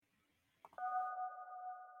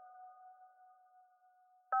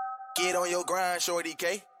Get on your grind, Shorty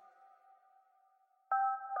K.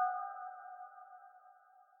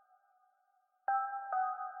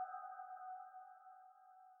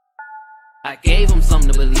 I gave them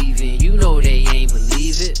something to believe in, you know they ain't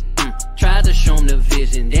believe it. Tried to show them the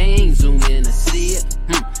vision, they ain't zoom in to see it.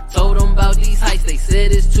 Told them about these heights, they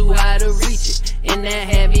said it's too high to reach it. And that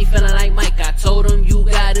had me feeling like Mike, I told them you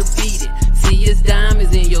gotta beat it. See, it's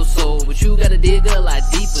diamonds in your soul, but you gotta dig a lot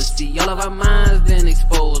deeper. See, all of our minds been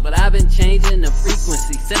exposed, but I've been changing the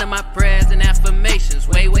frequency. Sending my prayers and affirmations,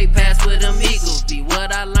 way past where them eagles be.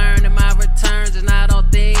 What I learned in my returns is not all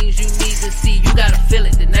things you need to see. You gotta feel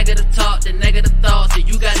it, the negative talk, the negative thoughts, and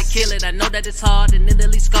you gotta kill it. I know that it's hard, and it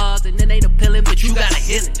leaves scars, and it ain't appealing, but you gotta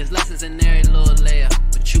heal it. There's lessons in every little layer,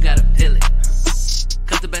 but you gotta peel it.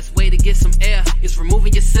 Cause the best way to get some air is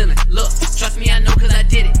removing your ceiling. Look, trust me, I know cause I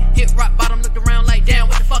did it. Hit rock bottom, looked around like, damn,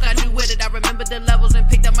 what the fuck I do with it? I remember the levels and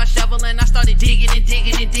picked up my shovel and I started digging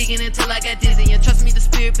until I got dizzy. And trust me, the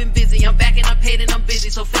spirit been busy. I'm back and I'm paid and I'm busy.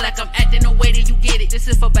 So feel like I'm acting the way that you get it. This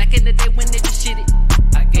is for back in the day when they just shit it.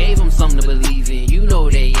 I gave them something to believe in, you know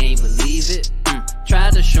they ain't believe it.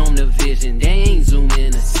 Tried to show them the vision, they ain't zoom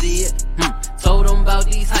in to see it. Told them about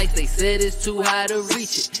these heights, they said it's too high to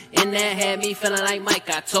reach it. And that had me feeling like Mike,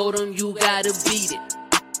 I told them you gotta beat it.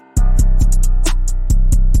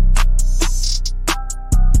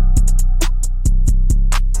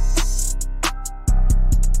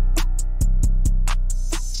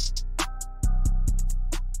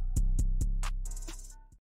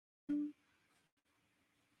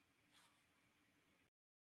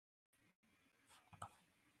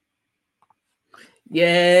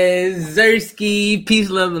 Yes, Zersky, peace,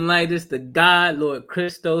 love, and light. It's the God, Lord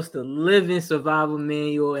Christos, the living survival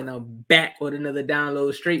manual, and I'm back with another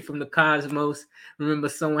download straight from the cosmos. Remember,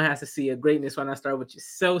 someone has to see your greatness. Why not start with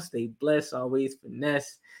yourself? Stay blessed, always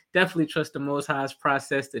finesse. Definitely trust the Most High's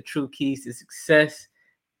process, the true keys to success.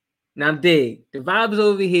 Now, dig, the vibes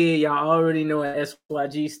over here, y'all already know at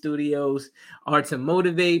SYG Studios are to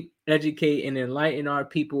motivate, educate, and enlighten our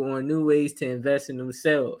people on new ways to invest in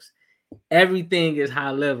themselves. Everything is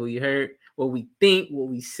high level, you heard? What we think, what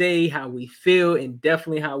we say, how we feel, and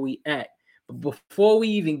definitely how we act. But before we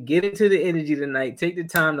even get into the energy tonight, take the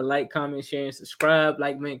time to like, comment, share, and subscribe.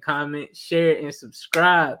 Like, comment, share, and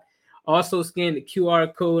subscribe. Also, scan the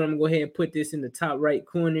QR code. I'm going to go ahead and put this in the top right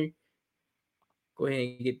corner. Go ahead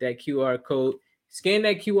and get that QR code. Scan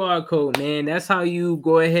that QR code, man. That's how you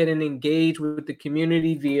go ahead and engage with the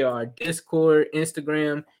community via our Discord,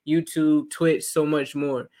 Instagram, YouTube, Twitch, so much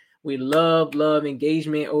more. We love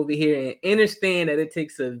engagement over here and understand that it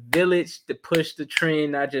takes a village to push the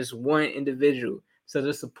trend, not just one individual. So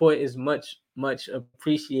the support is much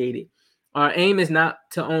appreciated. Our aim is not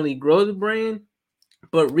to only grow the brand,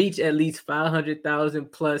 but reach at least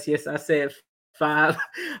 500,000 plus. Yes, I said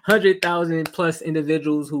 500,000 plus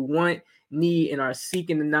individuals who want, need, and are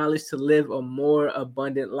seeking the knowledge to live a more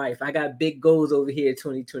abundant life. I got big goals over here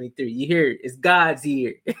 2023. You hear it? It's God's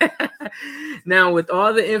year. Now, with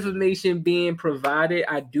all the information being provided,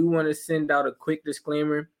 I do want to send out a quick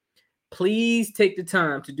disclaimer. Please take the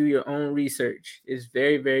time to do your own research. It's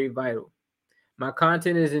very, very vital. My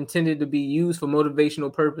content is intended to be used for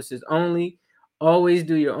motivational purposes only. Always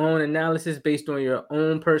do your own analysis based on your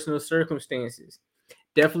own personal circumstances.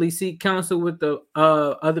 Definitely seek counsel with the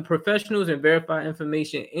other professionals and verify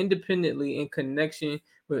information independently in connection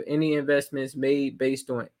with any investments made based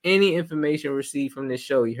on any information received from this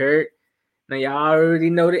show. You heard? Now, y'all already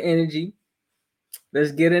know the energy.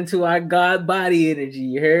 Let's get into our God body energy.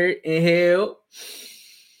 You heard? Inhale.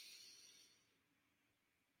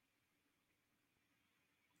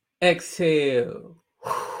 Exhale.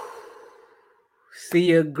 See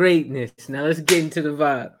your greatness. Now, let's get into the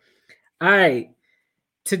vibe. All right.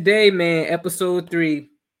 Today, man, episode 3,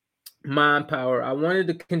 mind power. I wanted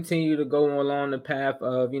to continue to go along the path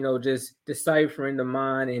of, just deciphering the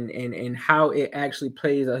mind and how it actually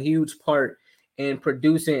plays a huge part in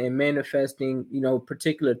producing and manifesting,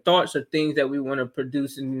 particular thoughts or things that we want to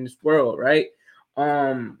produce in this world, right?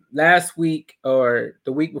 Last week or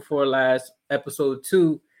the week before last, episode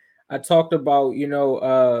 2, I talked about,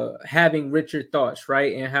 having richer thoughts,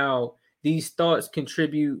 right? And how these thoughts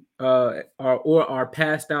contribute or are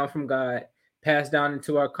passed down from God, passed down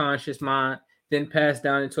into our conscious mind, then passed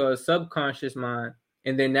down into our subconscious mind.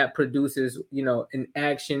 And then that produces, an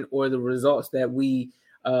action or the results that we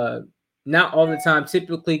not all the time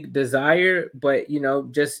typically desire, but,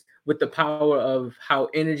 just with the power of how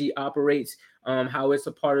energy operates, how it's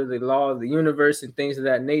a part of the law of the universe and things of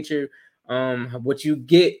that nature. What you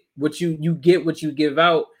get, what you give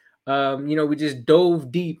out. we just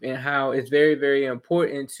dove deep in how it's very, very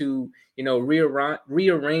important to,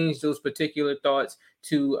 rearrange those particular thoughts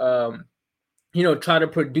to, try to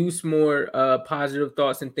produce more positive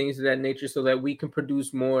thoughts and things of that nature so that we can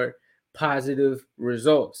produce more positive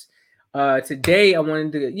results. Today, I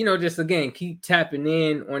wanted to, just again, keep tapping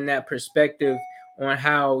in on that perspective on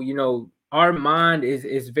how, our mind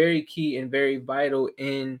is very key and very vital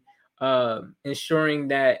in ensuring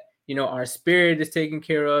that, our spirit is taken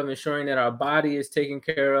care of, ensuring that our body is taken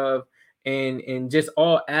care of, and just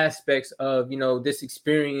all aspects of, this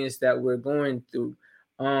experience that we're going through.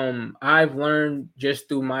 I've learned just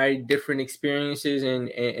through my different experiences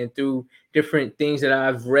and through different things that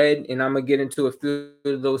I've read, and I'm gonna get into a few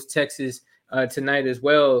of those texts tonight as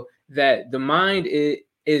well, that the mind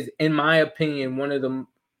is, in my opinion, one of the,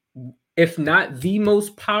 if not the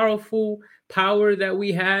most powerful power that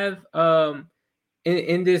we have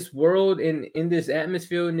in this world, in this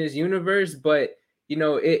atmosphere, in this universe. But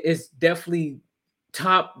it's definitely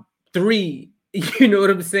top 3, you know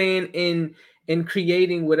what I'm saying, in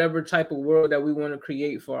creating whatever type of world that we want to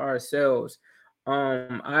create for ourselves.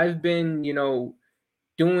 I've been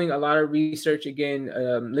doing a lot of research again,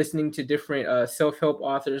 listening to different self-help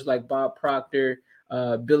authors like Bob Proctor,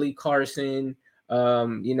 Billy Carson,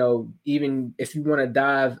 even if you want to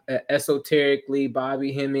dive esoterically,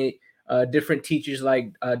 Bobby Hemmett, different teachers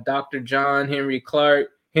like Dr. John Henrik Clarke,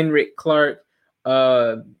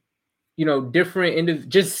 different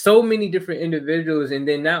just so many different individuals. And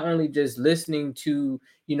then not only just listening to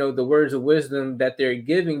the words of wisdom that they're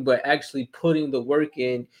giving, but actually putting the work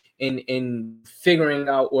in figuring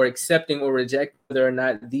out or accepting or rejecting whether or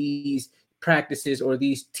not these practices or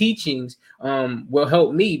these teachings will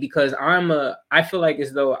help me, because I feel like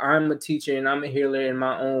as though I'm a teacher and I'm a healer in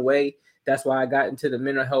my own way. That's why I got into the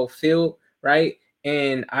mental health field, right?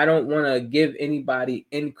 And I don't want to give anybody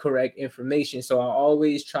incorrect information. So I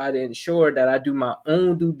always try to ensure that I do my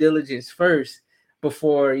own due diligence first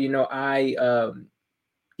before, I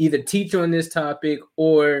either teach on this topic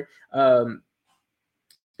or, that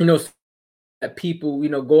people,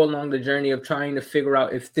 go along the journey of trying to figure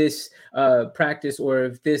out if this practice or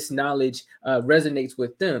if this knowledge resonates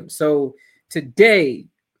with them. So today,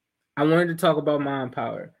 I wanted to talk about mind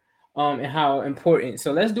power. And how important.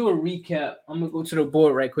 So let's do a recap. I'm gonna go to the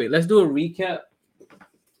board right quick. Let's do a recap,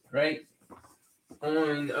 right?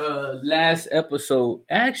 On last episode.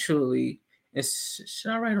 Actually,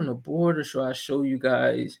 should I write on the board or should I show you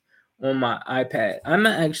guys on my iPad? I'm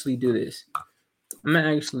gonna actually do this. I'm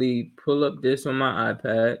gonna actually pull up this on my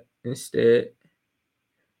iPad instead.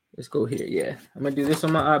 Let's go here. Yeah, I'm gonna do this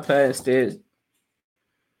on my iPad instead.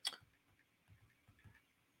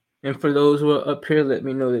 And for those who are up here, let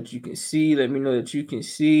me know that you can see. Let me know that you can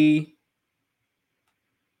see.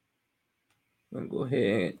 I'm gonna go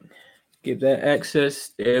ahead and give that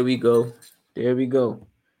access. There we go. There we go.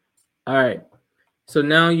 All right. So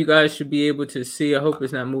now you guys should be able to see. I hope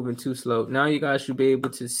it's not moving too slow. Now you guys should be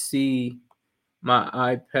able to see my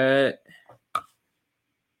iPad.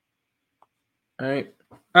 All right.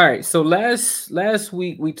 All right. So last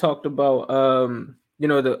week we talked about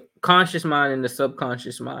the conscious mind and the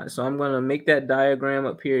subconscious mind. So I'm going to make that diagram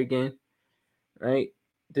up here again, right?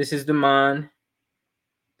 This is the mind.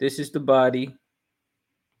 This is the body,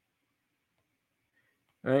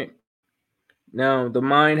 right? Now, the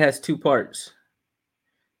mind has 2 parts.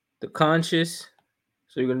 The conscious,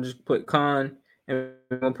 so you're going to just put con, and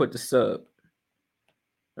we're going to put the sub,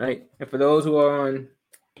 right? And for those who are on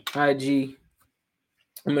IG,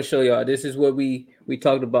 I'm going to show y'all. This is what we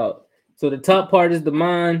talked about. So the top part is the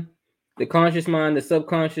mind, the conscious mind, the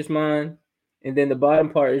subconscious mind, and then the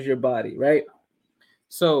bottom part is your body, right?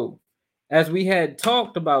 So as we had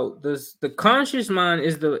talked about, the conscious mind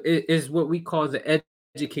is what we call the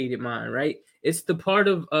educated mind, right? It's the part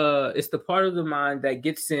of the mind that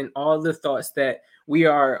gets in all the thoughts that we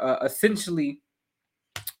are essentially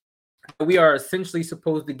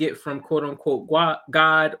supposed to get from quote unquote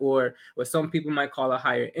God, or what some people might call a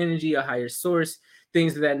higher energy, a higher source,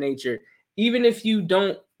 things of that nature. Even if you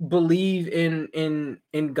don't believe in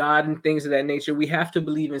God and things of that nature, we have to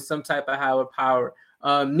believe in some type of higher power,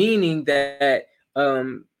 meaning that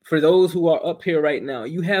for those who are up here right now,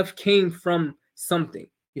 you have came from something.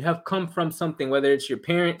 You have come from something, whether it's your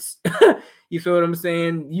parents, you feel what I'm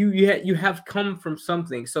saying? You have come from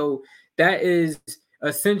something. So that is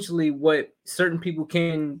essentially what certain people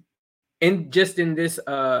can, in this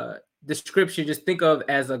description, just think of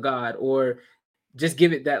as a God, or just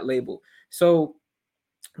give it that label. So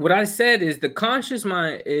what I said is the conscious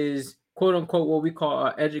mind is quote unquote what we call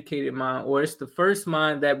our educated mind, or it's the first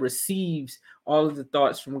mind that receives all of the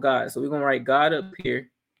thoughts from God. So we're going to write God up here.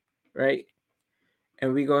 right?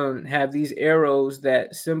 And we're going to have these arrows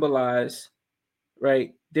that symbolize,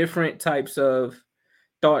 right, different types of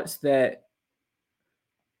thoughts that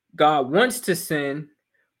God wants to send,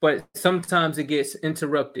 but sometimes it gets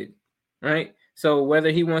interrupted, right? So whether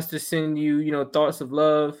he wants to send you, thoughts of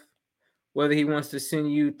love, whether he wants to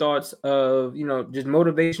send you thoughts of, just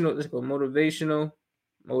motivational, let's go motivational,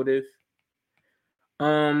 motive.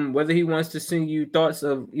 Whether he wants to send you thoughts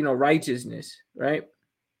of, righteousness, right?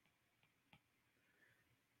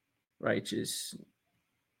 Righteous,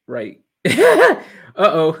 right.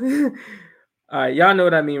 Uh-oh. All right, y'all know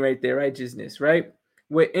what I mean right there, righteousness, right?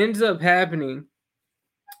 What ends up happening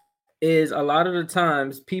is a lot of the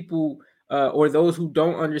times people or those who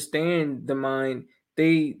don't understand the mind,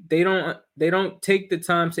 they don't take the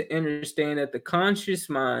time to understand that the conscious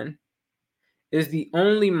mind is the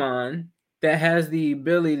only mind that has the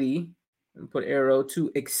ability, and put arrow,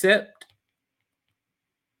 to accept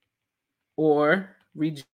or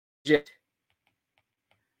reject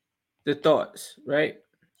the thoughts, right?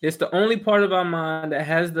 It's the only part of our mind that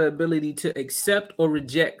has the ability to accept or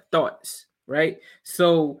reject thoughts, right?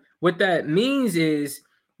 So what that means is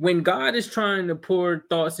when God is trying to pour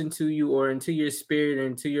thoughts into you or into your spirit or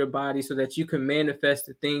into your body so that you can manifest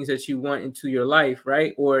the things that you want into your life,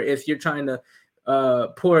 right? Or if you're trying to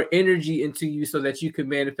pour energy into you so that you can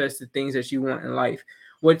manifest the things that you want in life,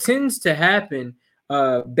 what tends to happen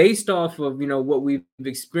based off of, what we've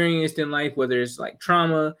experienced in life, whether it's like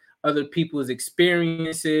trauma, other people's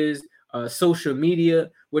experiences, social media,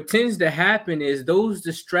 what tends to happen is those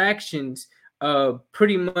distractions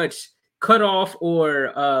pretty much cut off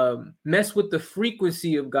or mess with the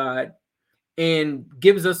frequency of God and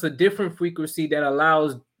gives us a different frequency that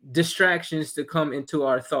allows distractions to come into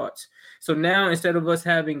our thoughts. So now instead of us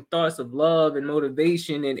having thoughts of love and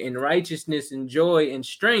motivation and righteousness and joy and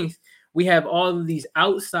strength, we have all of these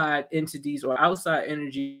outside entities or outside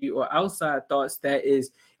energy or outside thoughts that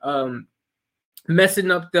is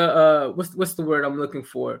messing up the what's the word I'm looking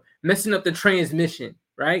for? Messing up the transmission,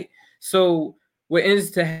 right? So what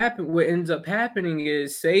ends up happening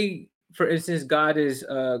is, say for instance, God is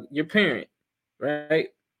your parent, right?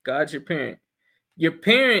 God's your parent. Your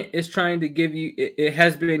parent is trying to give you, it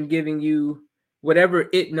has been giving you whatever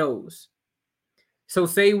it knows. So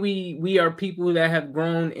say we are people that have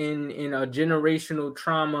grown in a generational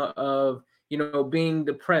trauma of, being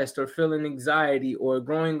depressed or feeling anxiety or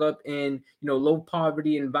growing up in, low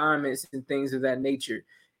poverty environments and things of that nature.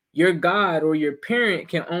 Your God or your parent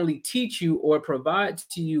can only teach you or provide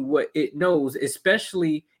to you what it knows,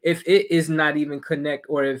 especially if it is not even connect,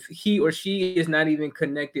 or if he or she is not even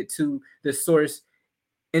connected to the source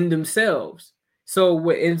in themselves. So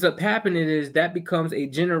what ends up happening is that becomes a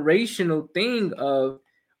generational thing of,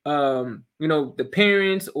 the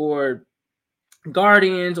parents or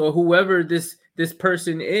guardians or whoever this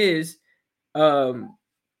person is,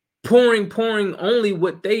 pouring only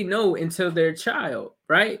what they know into their child,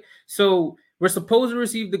 right? So we're supposed to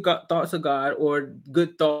receive the thoughts of God or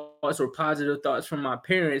good thoughts or positive thoughts from my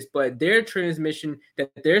parents, but their transmission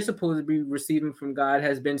that they're supposed to be receiving from God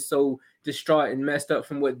has been so distraught and messed up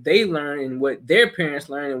from what they learned and what their parents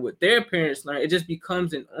learned and what their parents learned. It just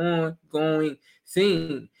becomes an ongoing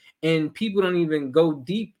thing, and people don't even go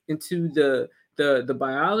deep into the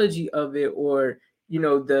biology of it or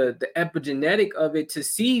the epigenetic of it to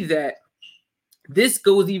see that this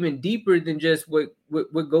goes even deeper than just what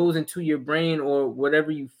goes into your brain or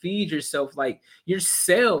whatever you feed yourself. Like your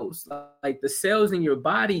cells, like the cells in your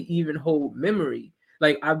body even hold memory.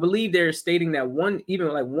 Like I believe they're stating that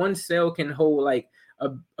one cell can hold like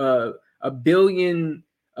a billion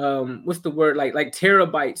what's the word, like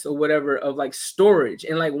terabytes or whatever of like storage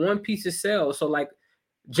in like one piece of cell. So like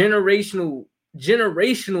generational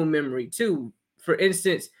memory too. For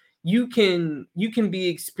instance, you can be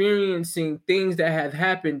experiencing things that have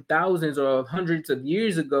happened thousands or hundreds of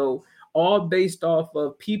years ago, all based off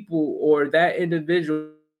of people or that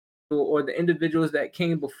individual or the individuals that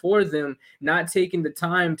came before them not taking the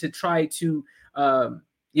time to try to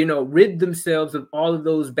rid themselves of all of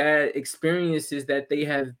those bad experiences that they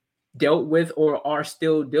have dealt with or are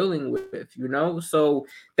still dealing with, so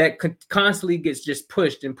that constantly gets just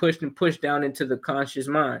pushed and pushed and pushed down into the conscious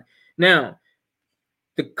mind. Now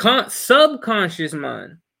the subconscious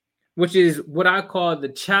mind, which is what I call the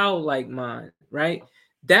childlike mind, right?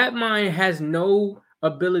 That mind has no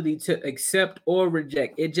ability to accept or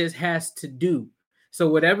reject. It just has to do. So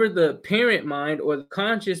whatever the parent mind or the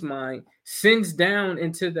conscious mind sends down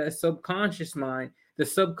into that subconscious mind, the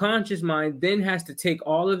subconscious mind then has to take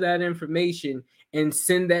all of that information and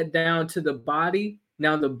send that down to the body.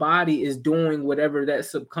 Now the body is doing whatever that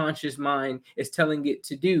subconscious mind is telling it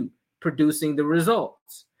to do, producing the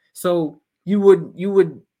results. So you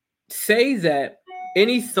would say that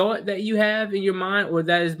any thought that you have in your mind or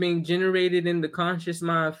that is being generated in the conscious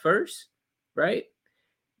mind first, right?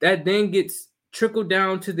 That then gets trickled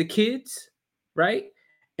down to the kids, right?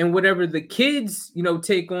 And whatever the kids,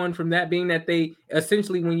 take on from that, being that they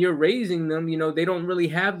essentially, when you're raising them, they don't really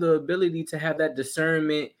have the ability to have that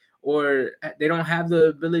discernment, or they don't have the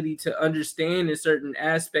ability to understand in certain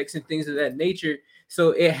aspects and things of that nature.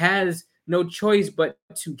 So it has no choice but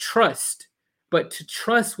to trust what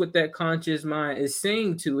that conscious mind is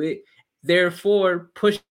saying to it, therefore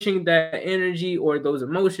pushing that energy or those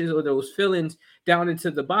emotions or those feelings down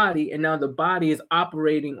into the body, and now the body is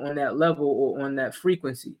operating on that level or on that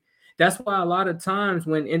frequency. That's why a lot of times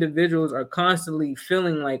when individuals are constantly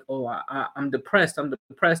feeling like, oh, I'm depressed,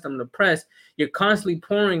 you're constantly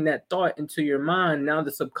pouring that thought into your mind. Now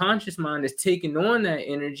the subconscious mind is taking on that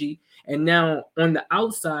energy, and now on the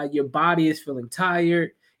outside, your body is feeling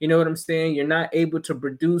tired. You know what I'm saying? You're not able to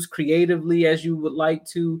produce creatively as you would like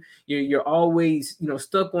to. You're always,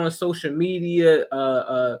 stuck on social media,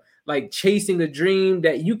 like chasing a dream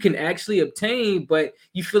that you can actually obtain, but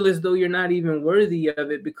you feel as though you're not even worthy of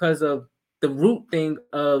it because of the root thing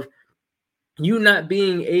of you not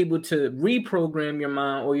being able to reprogram your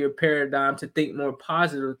mind or your paradigm to think more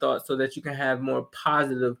positive thoughts so that you can have more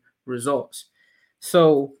positive results.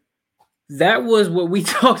 So that was what we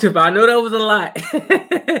talked about. I know that was a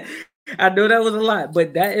lot.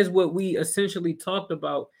 But that is what we essentially talked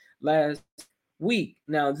about last week.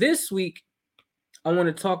 Now, this week, I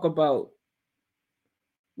want to talk about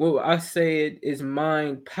what I said is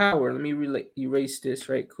mind power. Let me erase this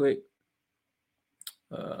right quick.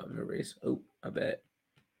 My bad.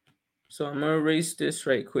 So I'm going to erase this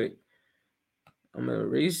right quick.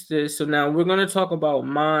 So now we're going to talk about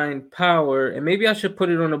mind power, and maybe I should put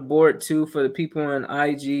it on the board too for the people on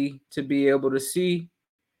IG to be able to see.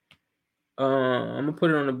 I'm going to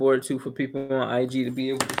put it on the board too for people on IG to be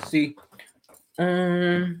able to see.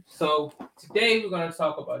 So today we're going to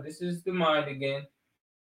talk about, this is the mind again.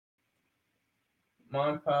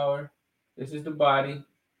 Mind power. This is the body.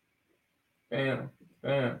 Bam,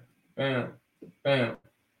 bam, bam, bam.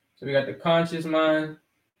 So we got the conscious mind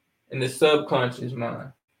and the subconscious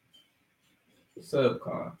mind.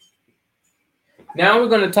 Subcon. Now we're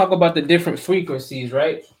going to talk about the different frequencies,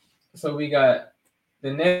 right? So we got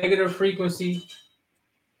the negative frequency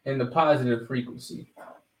and the positive frequency.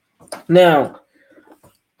 Now,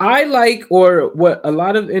 I like, or what a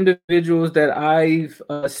lot of individuals that I've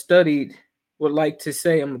studied would like to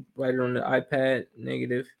say, I'm going to write it on the iPad,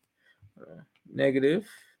 negative,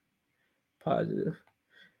 positive.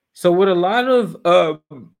 So what a lot of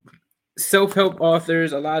self-help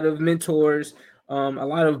authors, a lot of mentors, a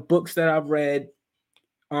lot of books that I've read,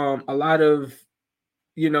 a lot of,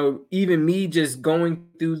 even me just going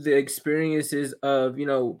through the experiences of,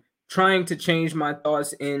 trying to change my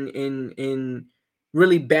thoughts in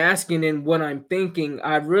really basking in what I'm thinking,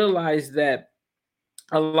 I've realized that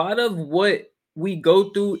a lot of what we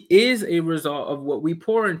go through is a result of what we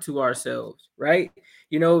pour into ourselves, right?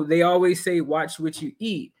 They always say, watch what you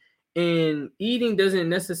eat. And eating doesn't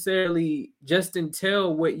necessarily just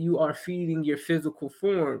entail what you are feeding your physical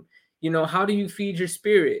form. How do you feed your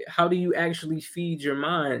spirit? How do you actually feed your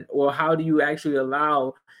mind? Or how do you actually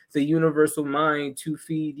allow the universal mind to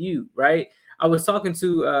feed you, right? I was talking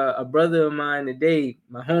to a brother of mine today,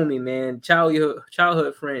 my homie, man,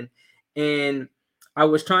 childhood friend, and I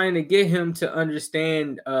was trying to get him to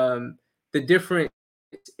understand the difference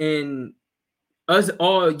in us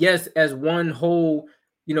all, yes, as one whole,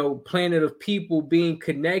 planet of people being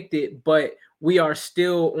connected, but we are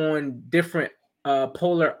still on different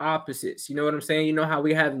polar opposites. You know what I'm saying? You know how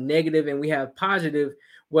we have negative and we have positive.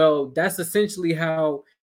 Well, that's essentially how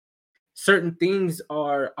certain things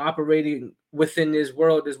are operating within this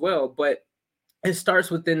world as well. But it starts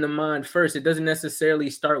within the mind first. It doesn't necessarily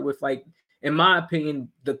start with, like, in my opinion,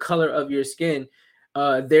 the color of your skin.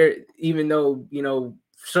 Even though,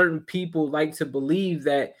 certain people like to believe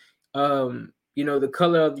that, the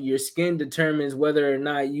color of your skin determines whether or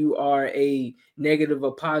not you are a negative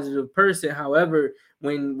or positive person. However,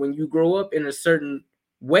 when you grow up in a certain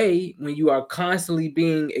way, when you are constantly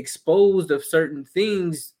being exposed of certain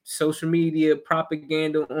things, social media,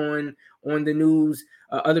 propaganda on the news,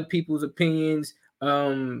 other people's opinions,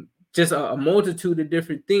 just a multitude of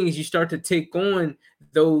different things, you start to take on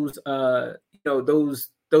those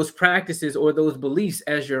those practices or those beliefs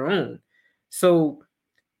as your own. So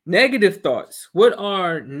negative thoughts. What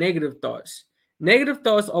are negative thoughts? Negative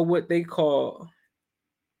thoughts are what they call,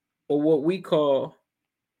 or what we call,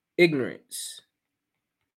 ignorance.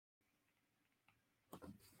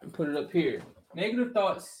 Put it up here. Negative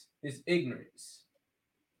thoughts is ignorance,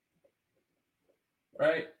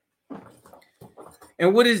 right?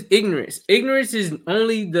 And what is ignorance? Ignorance is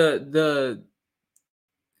only the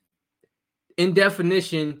in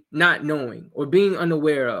definition not knowing or being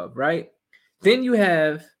unaware of, right? Then you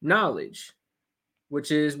have knowledge,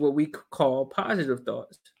 which is what we call positive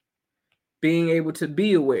thoughts. Being able to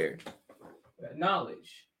be aware.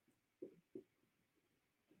 Knowledge.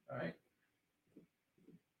 All right.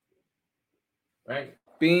 Right?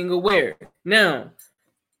 Being aware. Now,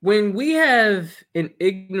 when we have an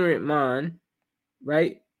ignorant mind,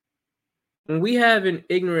 right? When we have an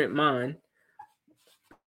ignorant mind,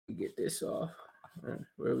 get this off.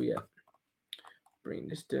 Where are we at? Bring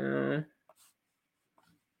this down.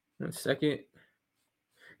 1 second.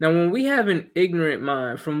 Now, when we have an ignorant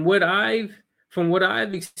mind, from what I've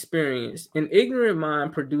experienced, an ignorant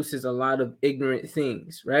mind produces a lot of ignorant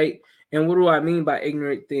things, right? And what do I mean by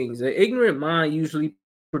ignorant things? An ignorant mind usually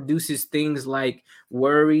produces things like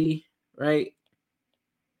worry, right?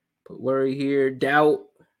 Put worry here, doubt,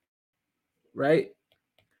 right?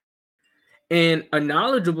 And a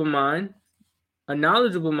knowledgeable mind,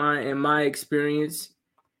 in my experience,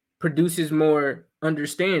 produces more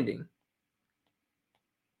understanding,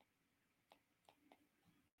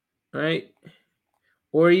 right?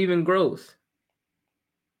 Or even growth.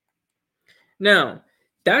 Now,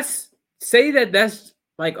 that's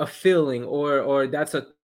like a feeling, or that's a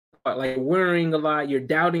like worrying a lot, you're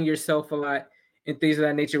doubting yourself a lot, and things of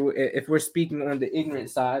that nature. If we're speaking on the ignorant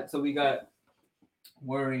side, so we got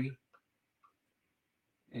worry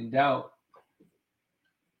and doubt.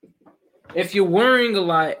 If you're worrying a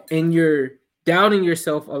lot and you're doubting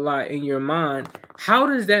yourself a lot in your mind, how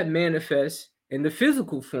does that manifest in the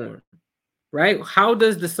physical form, right? How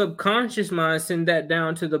does the subconscious mind send that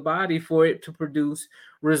down to the body for it to produce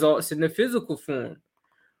results in the physical form?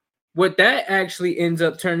 What that actually ends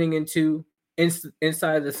up turning into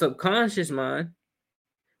inside the subconscious mind,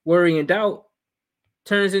 worry and doubt,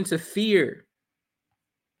 turns into fear.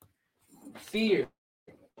 Fear,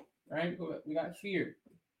 right? We got fear.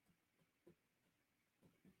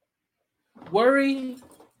 Worry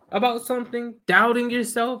about something, doubting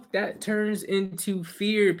yourself, that turns into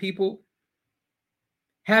fear, people.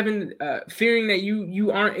 Having fearing that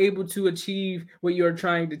you aren't able to achieve what you're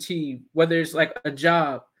trying to achieve, whether it's like a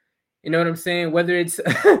job, you know what I'm saying? Whether it's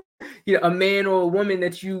a man or a woman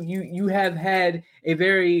that you have had a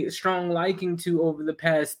very strong liking to over the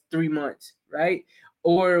past 3 months, right?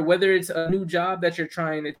 Or whether it's a new job that you're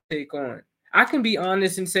trying to take on. I can be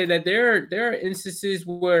honest and say that there are instances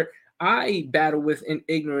where I battle with an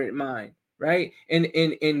ignorant mind, right?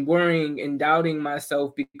 And worrying and doubting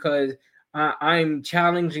myself because I'm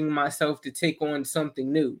challenging myself to take on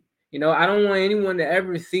something new. I don't want anyone to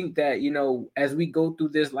ever think that, as we go through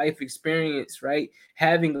this life experience, right,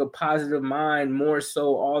 having a positive mind more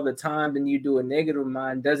so all the time than you do a negative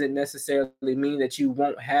mind doesn't necessarily mean that you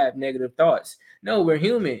won't have negative thoughts. No, we're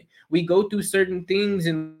human. We go through certain things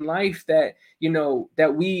in life that,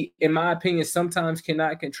 that we, in my opinion, sometimes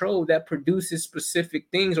cannot control, that produces specific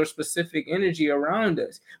things or specific energy around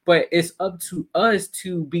us. But it's up to us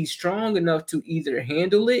to be strong enough to either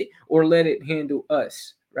handle it or let it handle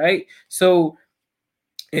us. Right? So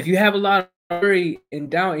if you have a lot of worry and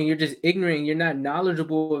doubt and you're just ignorant, you're not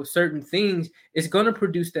knowledgeable of certain things, it's going to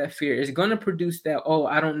produce that fear. It's going to produce that, oh,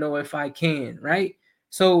 I don't know if I can, right?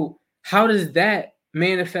 So how does that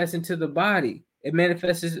manifest into the body? It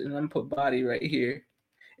manifests, and I'm going to put body right here.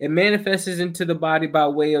 It manifests into the body by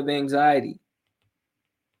way of anxiety.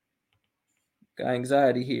 Got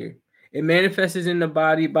anxiety here. It manifests in the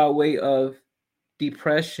body by way of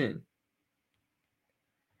depression.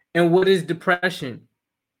 And what is depression?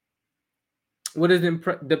 What is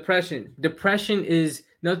depression? Depression is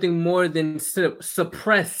nothing more than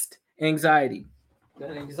suppressed anxiety.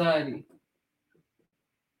 That anxiety.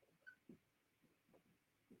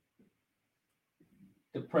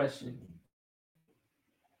 Depression.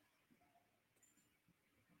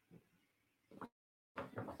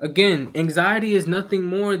 Again, anxiety is nothing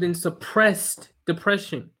more than suppressed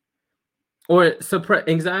depression. Or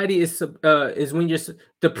anxiety is when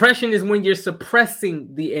depression is when you're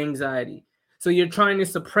suppressing the anxiety. So you're trying to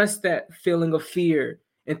suppress that feeling of fear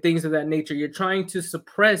and things of that nature. You're trying to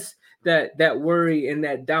suppress that worry and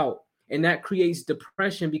that doubt, and that creates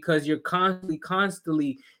depression because you're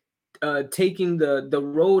constantly taking the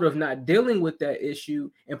road of not dealing with that issue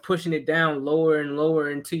and pushing it down lower and lower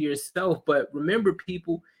into yourself. But remember,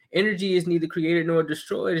 people, energy is neither created nor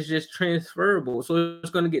destroyed. It's just transferable. So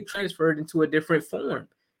it's going to get transferred into a different form,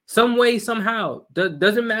 some way, somehow.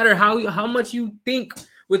 Doesn't matter how much you think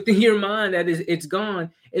within your mind that it's gone,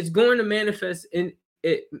 it's going to manifest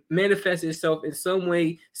itself in some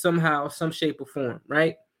way, somehow, some shape or form,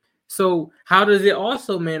 right? So how does it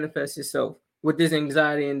also manifest itself with this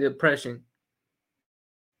anxiety and depression?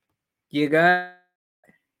 You got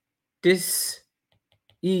dis-ease,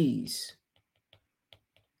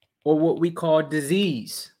 or what we call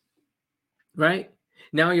disease, right?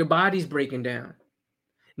 Now your body's breaking down.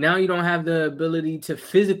 Now you don't have the ability to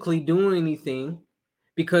physically do anything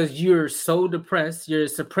because you're so depressed. You're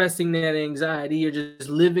suppressing that anxiety. You're just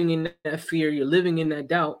living in that fear. You're living in that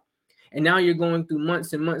doubt. And now you're going through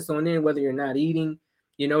months and months on end, whether you're not eating,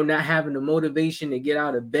 not having the motivation to get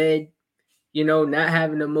out of bed, not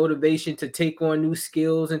having the motivation to take on new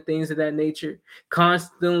skills and things of that nature,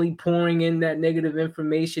 constantly pouring in that negative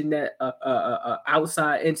information that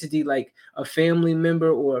outside entity like a family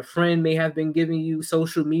member or a friend may have been giving you,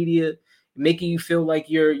 social media, making you feel like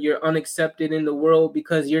you're unaccepted in the world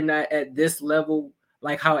because you're not at this level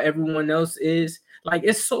like how everyone else is. Like,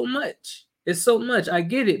 it's so much. It's so much. I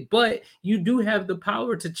get it, but you do have the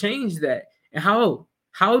power to change that. And how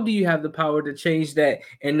do you have the power to change that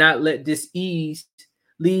and not let dis-ease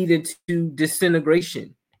lead into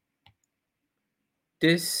disintegration?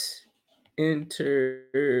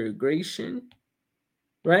 Disintegration,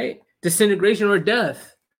 right? Disintegration or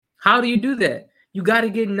death. How do you do that? You got to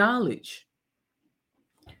get knowledge.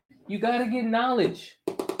 You got to get knowledge.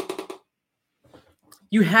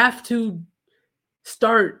 You have to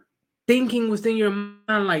start thinking within your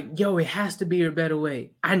mind like, yo, it has to be a better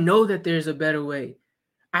way. I know that there's a better way.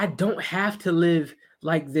 I don't have to live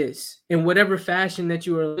like this in whatever fashion that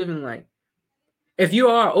you are living like. If you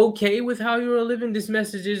are okay with how you are living, this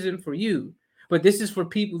message isn't for you. But this is for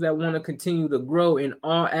people that want to continue to grow in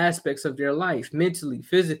all aspects of their life, mentally,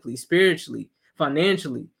 physically, spiritually,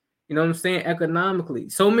 financially, you know what I'm saying, economically,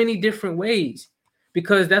 so many different ways.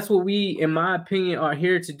 Because that's what we, in my opinion, are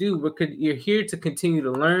here to do. You're here to continue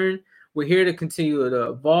to learn. We're here to continue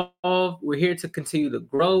to evolve. We're here to continue to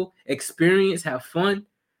grow, experience, have fun,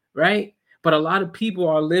 right? But a lot of people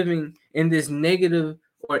are living in this negative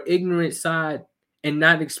or ignorant side and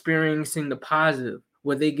not experiencing the positive,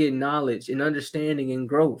 where they get knowledge and understanding and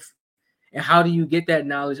growth. And how do you get that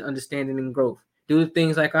knowledge, understanding, and growth? Do the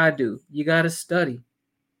things like I do. You got to study.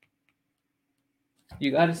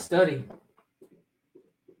 You got to study.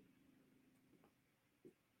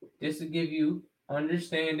 This will give you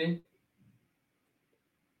understanding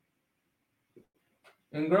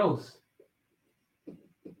and growth.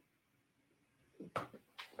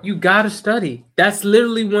 You got to study. That's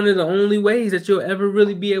literally one of the only ways that you'll ever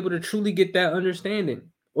really be able to truly get that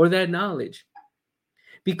understanding or that knowledge.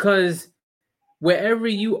 Because wherever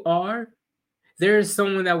you are, there is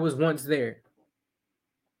someone that was once there.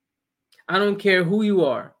 I don't care who you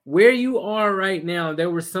are. Where you are right now,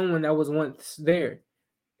 there was someone that was once there.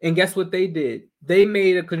 And guess what they did? They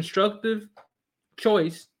made a constructive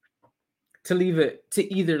choice to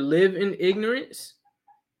either live in ignorance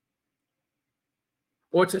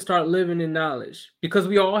or to start living in knowledge. Because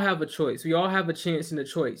we all have a choice. We all have a chance and a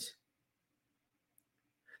choice.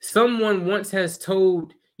 Someone once has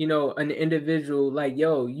told, an individual like,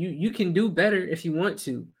 yo, you can do better if you want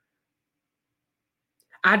to.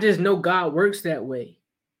 I just know God works that way.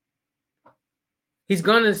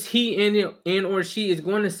 He and or she is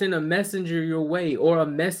going to send a messenger your way or a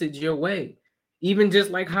message your way. Even just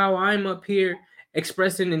like how I'm up here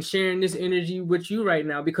expressing and sharing this energy with you right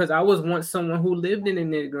now, because I was once someone who lived in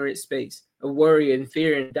an ignorant space of worry and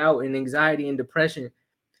fear and doubt and anxiety and depression.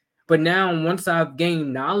 But now, once I've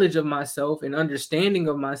gained knowledge of myself and understanding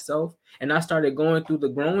of myself, and I started going through the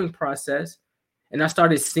growing process, and I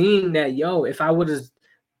started seeing that, if I would have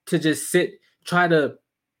to just try to,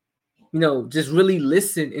 just really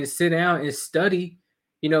listen and sit down and study,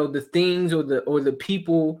 the things or the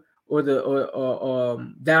people or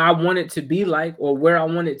that I want it to be like, or where I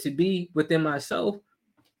want it to be within myself,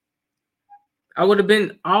 I would have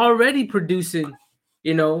been already producing,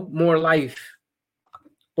 more life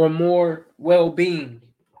or more well-being.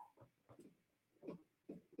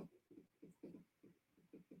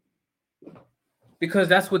 Because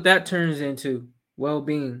that's what that turns into,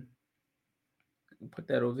 well-being. Put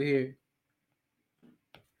that over here.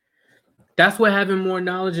 That's what having more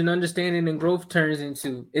knowledge and understanding and growth turns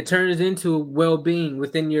into. It turns into well-being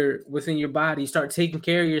within your body. You start taking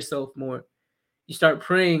care of yourself more. You start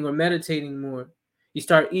praying or meditating more. You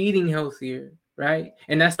start eating healthier, right?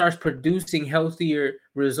 And that starts producing healthier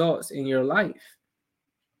results in your life.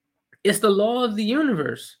 It's the law of the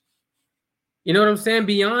universe. You know what I'm saying?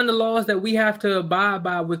 Beyond the laws that we have to abide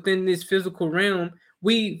by within this physical realm,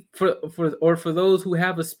 for those who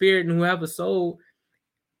have a spirit and who have a soul,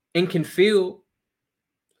 and can feel.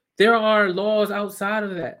 There are laws outside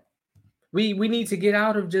of that. We need to get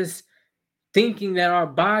out of just thinking that our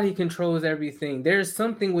body controls everything. There's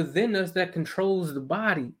something within us that controls the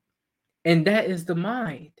body, and that is the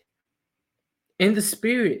mind and the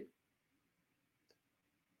spirit.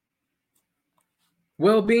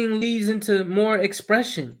 Well-being leads into more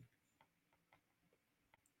expression.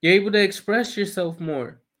 You're able to express yourself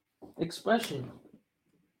more. Expression.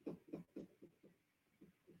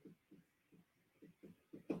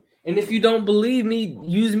 And if you don't believe me,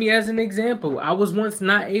 use me as an example. I was once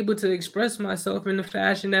not able to express myself in the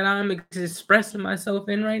fashion that I'm expressing myself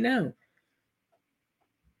in right now.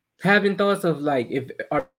 Having thoughts of like, if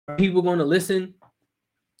are people going to listen?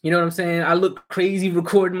 You know what I'm saying? I look crazy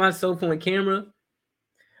recording myself on camera.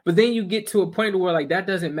 But then you get to a point where like that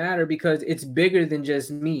doesn't matter because it's bigger than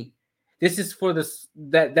just me. This is for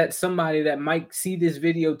that somebody that might see this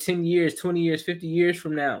video 10 years, 20 years, 50 years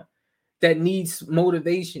from now that needs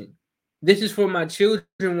motivation. This is for my children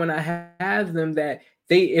when I have them, that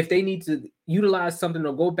if they need to utilize something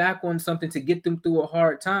or go back on something to get them through a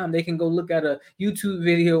hard time, they can go look at a YouTube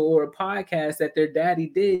video or a podcast that their daddy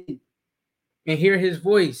did and hear his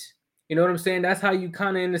voice. You know what I'm saying? That's how you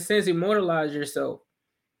kind of, in a sense, immortalize yourself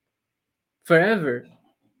forever.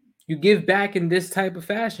 You give back in this type of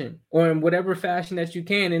fashion or in whatever fashion that you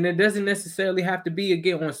can. And it doesn't necessarily have to be,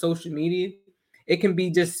 again, on social media. It can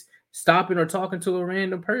be just stopping or talking to a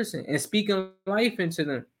random person and speaking life into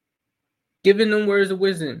them, giving them words of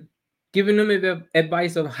wisdom, giving them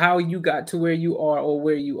advice of how you got to where you are or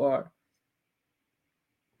where you are.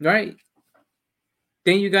 Right?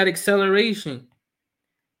 Then you got acceleration.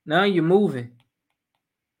 Now you're moving.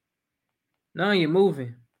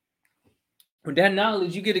 With that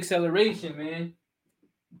knowledge, you get acceleration, man.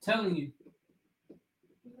 I'm telling you.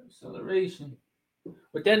 Acceleration.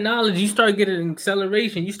 With that knowledge, you start getting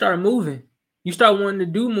acceleration. You start moving. You start wanting to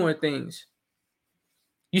do more things.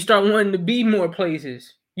 You start wanting to be more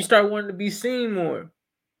places. You start wanting to be seen more.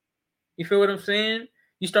 You feel what I'm saying?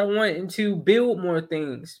 You start wanting to build more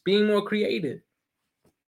things, being more creative.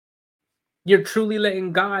 You're truly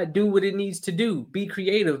letting God do what it needs to do. Be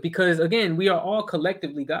creative because, again, we are all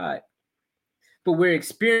collectively God. But we're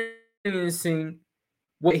experiencing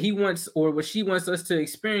what he wants or what she wants us to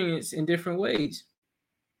experience in different ways.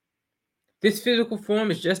 This physical form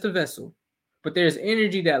is just a vessel, but there's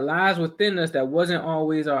energy that lies within us that wasn't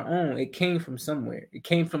always our own. It came from somewhere. It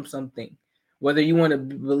came from something. Whether you want to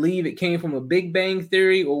believe it came from a Big Bang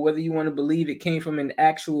theory or whether you want to believe it came from an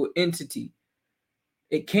actual entity,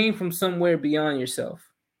 it came from somewhere beyond yourself.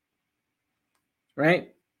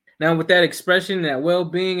 Right? Now, with that expression, that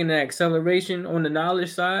well-being and that acceleration on the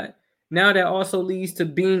knowledge side, now that also leads to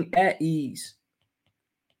being at ease.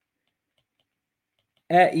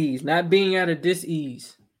 At ease, not being at a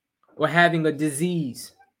dis-ease or having a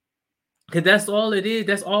disease. Because that's all it is.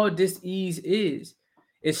 That's all dis-ease is.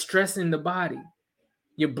 It's stressing the body.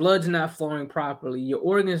 Your blood's not flowing properly. Your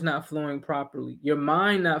organs not flowing properly. Your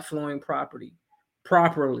mind not flowing properly.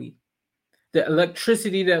 The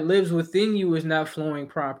electricity that lives within you is not flowing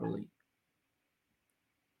properly.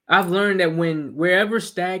 I've learned that wherever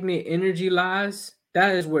stagnant energy lies,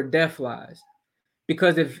 that is where death lies.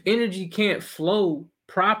 Because if energy can't flow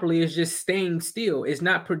properly, it's just staying still. It's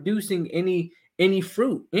not producing any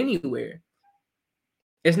fruit anywhere.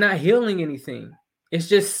 It's not healing anything. It's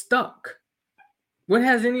just stuck. When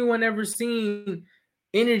has anyone ever seen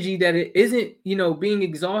energy that it isn't, being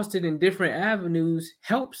exhausted in different avenues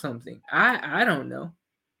help something? I don't know.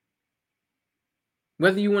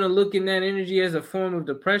 Whether you want to look in that energy as a form of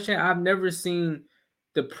depression, I've never seen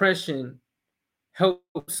depression help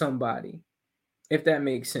somebody, if that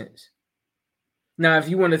makes sense. Now, if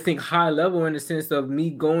you want to think high level in the sense of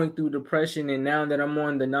me going through depression and now that I'm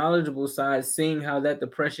on the knowledgeable side, seeing how that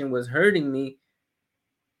depression was hurting me,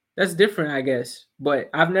 that's different, I guess. But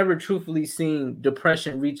I've never truthfully seen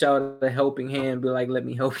depression reach out a helping hand, be like, let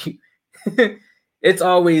me help you. It's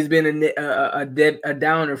always been a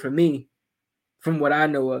downer for me, from what I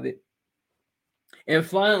know of it. And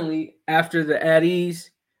finally, after the at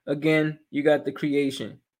ease, again, you got the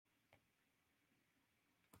creation.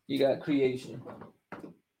 You got creation.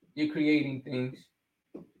 You're creating things.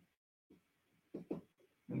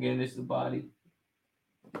 Again, this is the body.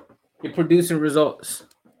 You're producing results.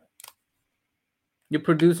 You're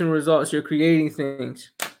producing results. You're creating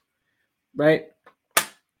things. Right?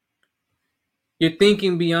 You're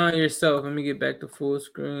thinking beyond yourself. Let me get back to full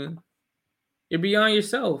screen. You're beyond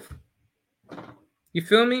yourself. You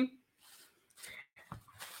feel me?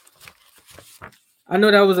 I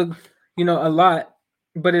know that was a lot,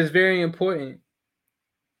 but it's very important,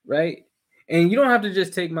 right? And you don't have to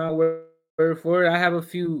just take my word for it. I have a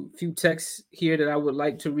few texts here that I would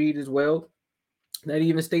like to read as well that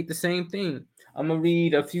even state the same thing. I'm gonna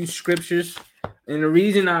read a few scriptures, and the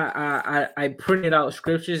reason I printed out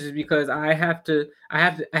scriptures is because I had to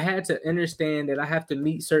understand that I have to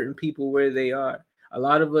meet certain people where they are. A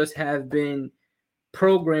lot of us have been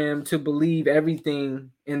programmed to believe everything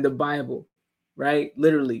in the Bible, right?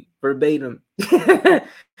 Literally, verbatim.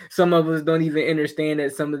 Some of us don't even understand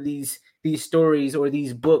that some of these stories or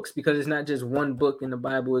these books, because it's not just one book in the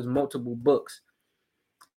Bible, it's multiple books,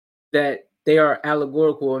 that they are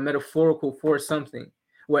allegorical or metaphorical for something.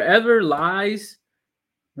 Wherever a lie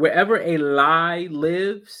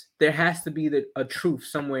lives, there has to be a truth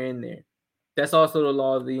somewhere in there. That's also the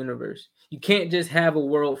law of the universe. You can't just have a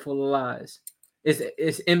world full of lies.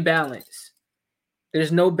 It's imbalance.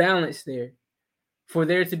 There's no balance there. For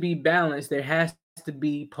there to be balance, there has to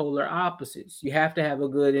be polar opposites. You have to have a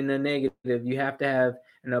good and a negative. You have to have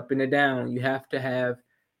an up and a down. You have to have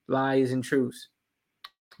lies and truths.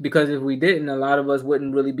 Because if we didn't, a lot of us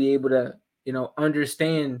wouldn't really be able to,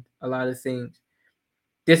 understand a lot of things.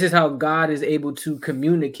 This is how God is able to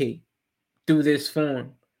communicate through this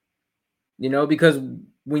form. Because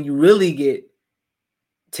when you really get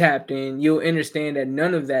tapped in, you'll understand that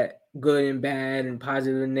none of that good and bad and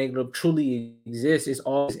positive and negative truly exists. It's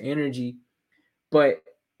all energy. But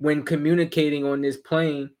when communicating on this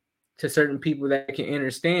plane to certain people that can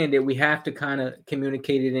understand it, we have to kind of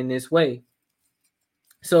communicate it in this way.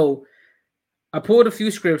 So I pulled a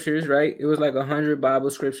few scriptures, right? It was like 100 Bible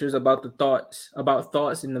scriptures about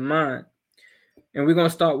thoughts in the mind. And we're going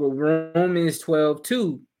to start with Romans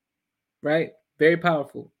 12:2, right? Very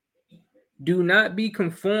powerful. Do not be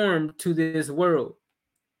conformed to this world,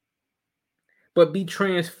 but be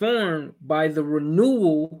transformed by the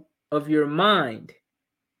renewal of your mind,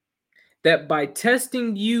 that by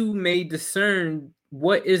testing you may discern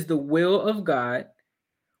what is the will of God,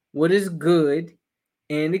 what is good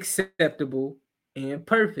and acceptable and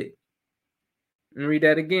perfect. And read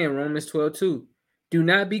that again, Romans 12:2. Do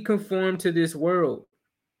not be conformed to this world,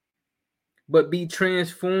 but be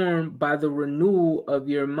transformed by the renewal of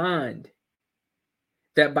your mind,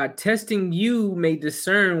 that by testing you may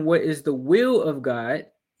discern what is the will of God,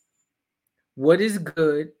 what is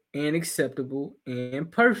good and acceptable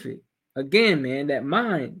and perfect. Again, man, that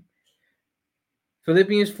mind.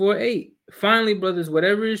 Philippians 4:8. Finally, brothers,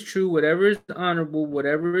 whatever is true, whatever is honorable,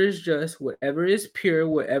 whatever is just, whatever is pure,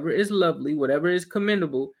 whatever is lovely, whatever is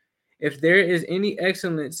commendable, if there is any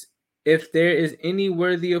excellence, if there is any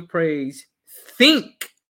worthy of praise,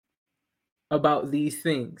 think about these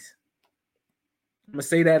things. I'm going to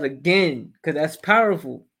say that again because that's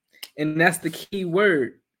powerful. And that's the key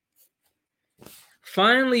word.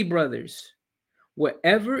 Finally, brothers,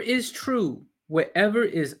 whatever is true, whatever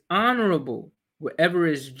is honorable, whatever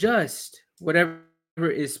is just, whatever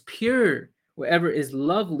is pure, whatever is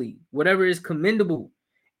lovely, whatever is commendable,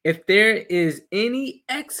 if there is any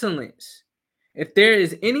excellence, if there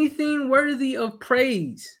is anything worthy of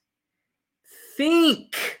praise,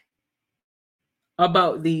 think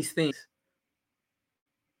about these things.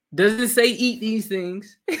 Doesn't say eat these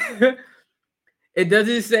things. It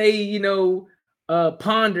doesn't say,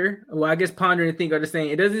 ponder. Well, I guess ponder and think are the same.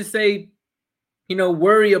 It doesn't say,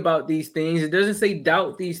 worry about these things. It doesn't say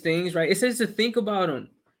doubt these things, right? It says to think about them.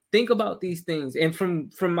 Think about these things. And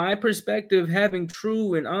from my perspective, having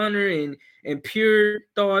true and honor and pure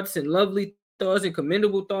thoughts and lovely thoughts and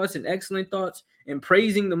commendable thoughts and excellent thoughts and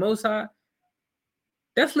praising the Most High,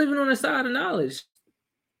 that's living on the side of knowledge.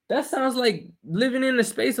 That sounds like living in a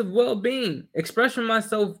space of well-being, expressing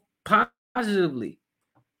myself positively,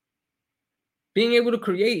 being able to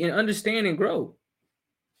create and understand and grow.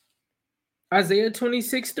 Isaiah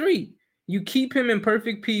 26:3. You keep him in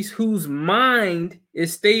perfect peace whose mind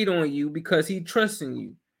is stayed on you because he trusts in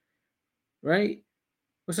you. Right?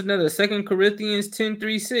 What's another? 2 Corinthians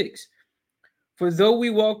 10:3-6. For though we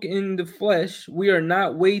walk in the flesh, we are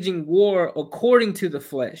not waging war according to the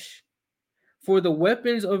flesh. For the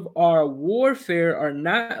weapons of our warfare are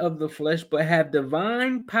not of the flesh, but have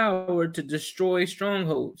divine power to destroy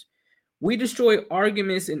strongholds. We destroy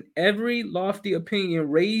arguments and every lofty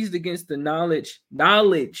opinion raised against the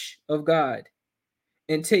knowledge of God,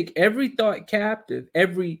 and take every thought captive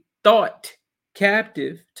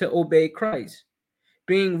to obey Christ,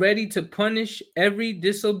 being ready to punish every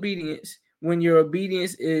disobedience when your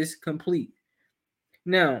obedience is complete.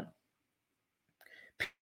 Now,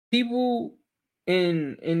 people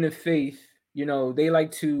in the faith, they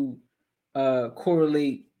like to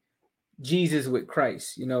correlate Jesus with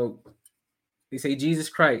Christ. They say Jesus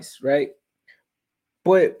Christ, right?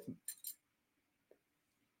 But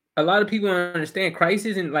a lot of people don't understand Christ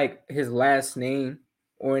isn't like his last name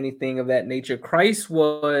or anything of that nature. Christ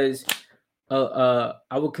was I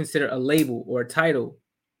would consider a label or a title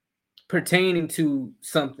pertaining to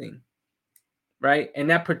something, right? And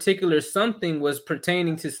that particular something was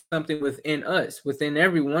pertaining to something within us, within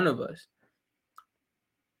every one of us.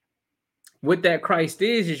 What that Christ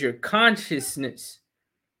is your consciousness,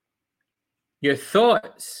 your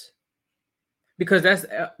thoughts, because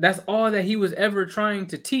that's all that he was ever trying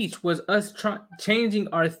to teach, was us changing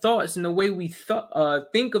our thoughts and the way we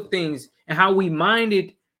think of things and how we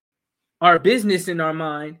minded our business in our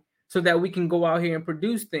mind so that we can go out here and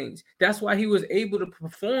produce things. That's why he was able to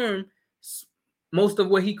perform most of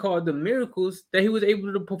what he called the miracles that he was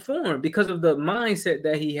able to perform, because of the mindset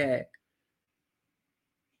that he had.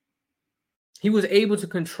 He was able to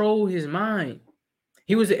control his mind.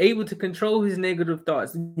 He was able to control his negative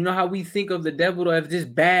thoughts. You know how we think of the devil as this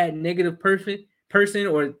bad, negative person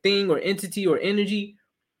or thing or entity or energy?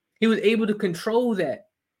 He was able to control that.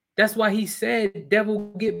 That's why he said,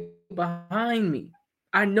 devil, get behind me.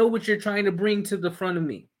 I know what you're trying to bring to the front of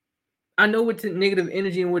me. I know what negative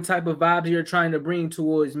energy and what type of vibes you're trying to bring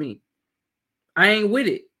towards me. I ain't with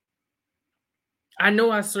it. I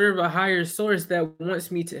know I serve a higher source that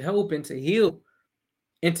wants me to help and to heal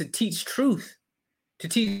and to teach truth, to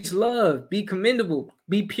teach love, be commendable,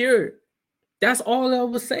 be pure. That's all I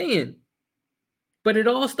was saying. But it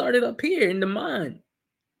all started up here in the mind,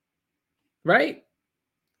 right?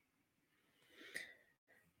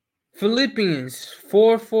 Philippians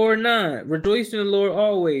 4:9. Rejoice in the Lord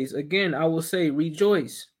always. Again, I will say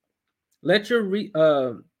rejoice. Let your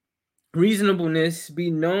reasonableness be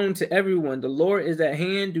known to everyone. The Lord is at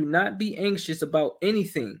hand. Do not be anxious about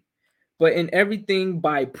anything, but in everything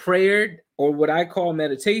by prayer, or what I call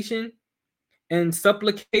meditation, and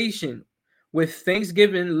supplication with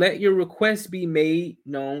thanksgiving, let your requests be made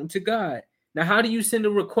known to God. Now, how do you send a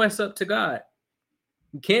request up to God?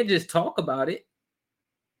 You can't just talk about it.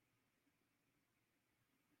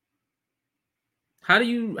 How do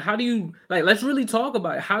you like, let's really talk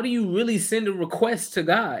about it. How do you really send a request to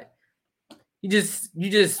God? You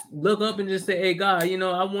just look up and just say, hey, God,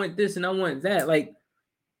 I want this and I want that. Like,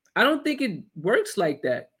 I don't think it works like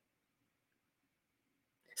that.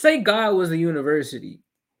 Say God was a university,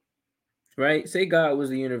 right? Say God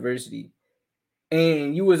was a university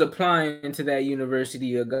and you was applying to that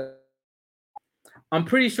university. I'm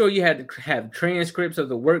pretty sure you had to have transcripts of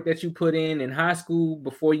the work that you put in high school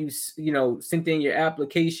before you sent in your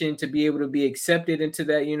application to be able to be accepted into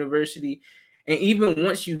that university. And even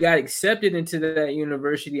once you got accepted into that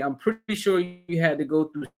university, I'm pretty sure you had to go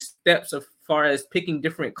through steps as far as picking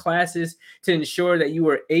different classes to ensure that you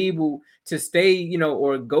were able to stay,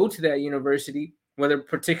 or go to that university, whether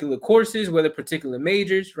particular courses, whether particular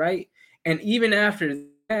majors, right? And even after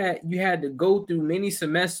that, you had to go through many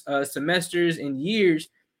semesters and years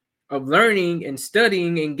of learning and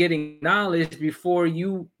studying and getting knowledge before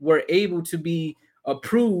you were able to be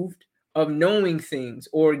approved of knowing things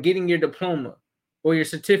or getting your diploma or your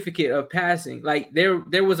certificate of passing. Like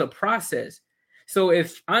there was a process. So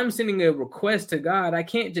if I'm sending a request to God, I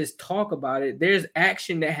can't just talk about it. There's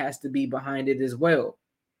action that has to be behind it as well.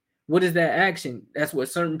 What is that action? That's what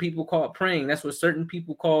certain people call praying. That's what certain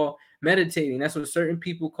people call meditating. That's what certain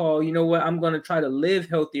people call, I'm going to try to live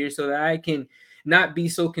healthier so that I can not be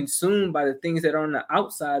so consumed by the things that are on the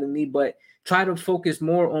outside of me, but try to focus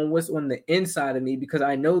more on what's on the inside of me, because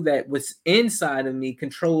I know that what's inside of me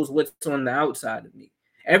controls what's on the outside of me.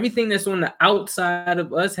 Everything that's on the outside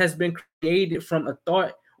of us has been created from a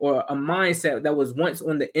thought or a mindset that was once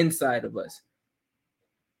on the inside of us.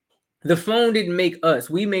 The phone didn't make us.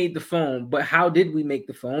 We made the phone. But how did we make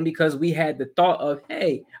the phone? Because we had the thought of,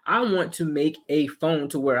 hey, I want to make a phone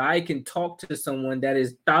to where I can talk to someone that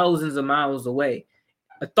is thousands of miles away.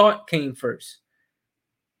 A thought came first.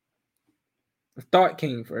 A thought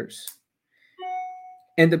came first.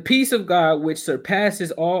 And the peace of God, which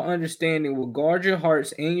surpasses all understanding, will guard your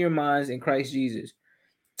hearts and your minds in Christ Jesus.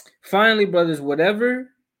 Finally, brothers, whatever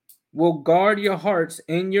will guard your hearts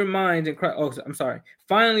and your minds in Christ. Oh, I'm sorry.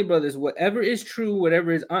 Finally, brothers, whatever is true,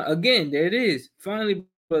 whatever is again, there it is. Finally,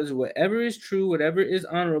 brothers, whatever is true, whatever is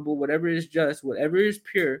honorable, whatever is just, whatever is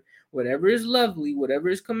pure, whatever is lovely, whatever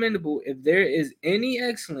is commendable, if there is any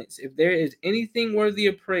excellence, if there is anything worthy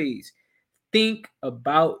of praise, think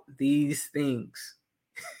about these things.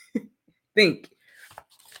 Think.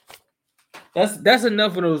 That's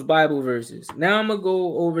enough of those Bible verses. Now I'm gonna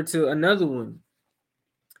go over to another one.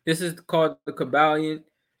 This is called the Kabbalion.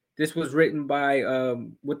 This was written by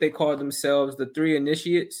what they call themselves the three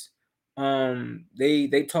initiates.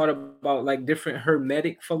 They taught about like different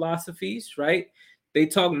hermetic philosophies, right? they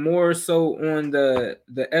talk more so on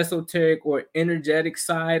the esoteric or energetic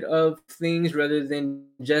side of things rather than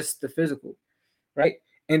just the physical, right?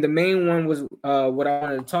 And the main one was what I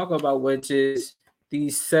wanted to talk about, which is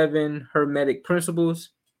these 7 hermetic principles.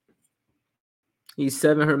 These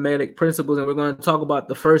 7 hermetic principles, and we're going to talk about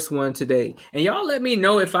the first one today. And y'all let me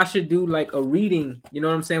know if I should do like a reading. You know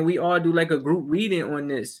what I'm saying? We all do like a group reading on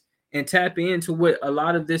this and tap into what a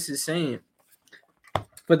lot of this is saying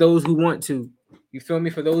for those who want to. You feel me?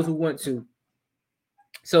 For those who want to.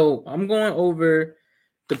 So I'm going over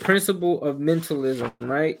the principle of mentalism,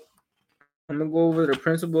 right? I'm going to go over the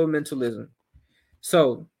principle of mentalism.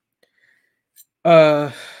 So,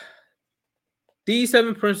 these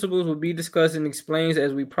 7 principles will be discussed and explained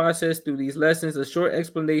as we process through these lessons. A short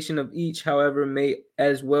explanation of each, however, may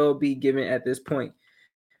as well be given at this point.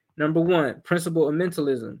 Number 1, principle of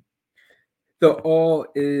mentalism. The all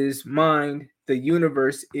is mind, the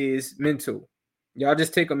universe is mental. Y'all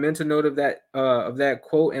just take a mental note of that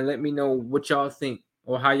quote and let me know what y'all think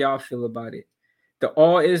or how y'all feel about it. The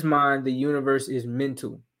all is mind, the universe is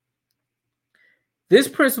mental. This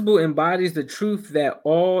principle embodies the truth that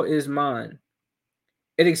all is mind.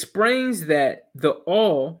 It explains that the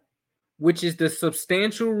all, which is the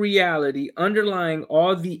substantial reality underlying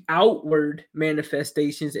all the outward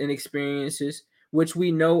manifestations and experiences, which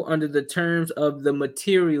we know under the terms of the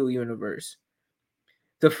material universe,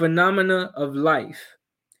 the phenomena of life,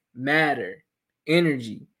 matter,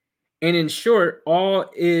 energy, and in short, all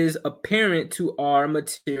is apparent to our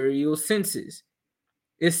material senses,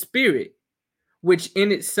 is spirit, which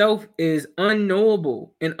in itself is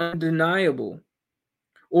unknowable and undeniable,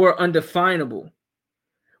 or undefinable,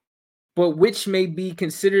 but which may be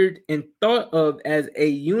considered and thought of as a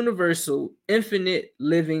universal, infinite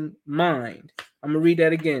living mind. I'm going to read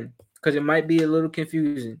that again because it might be a little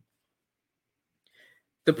confusing.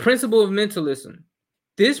 The principle of mentalism.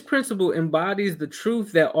 This principle embodies the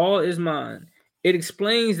truth that all is mind. It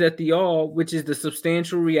explains that the all, which is the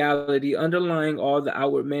substantial reality underlying all the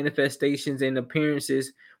outward manifestations and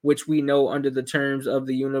appearances, which we know under the terms of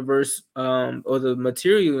the universe or the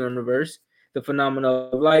material universe, the phenomena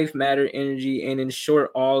of life, matter, energy, and in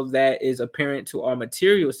short, all that is apparent to our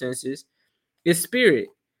material senses, is spirit,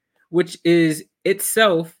 which is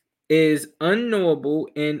itself is unknowable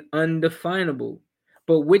and undefinable,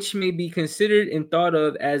 but which may be considered and thought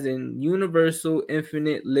of as an universal,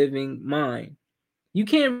 infinite living mind. You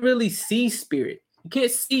can't really see spirit. You can't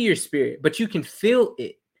see your spirit, but you can feel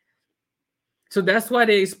it. So that's why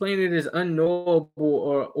they explain it as unknowable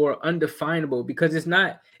or undefinable, because it's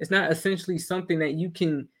not essentially something that you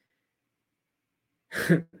can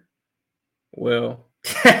well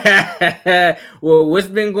what's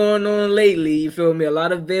been going on lately, you feel me? A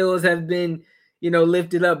lot of veils have been,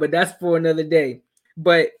 lifted up, but that's for another day.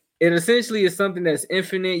 But it essentially is something that's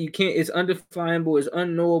infinite. You can't, it's undefinable, it's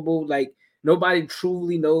unknowable. Like nobody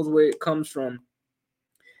truly knows where it comes from.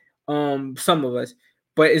 Some of us,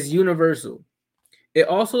 but it's universal. It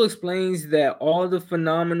also explains that all the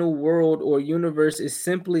phenomenal world or universe is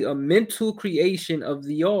simply a mental creation of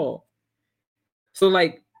the all. So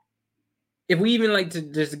like, if we even like to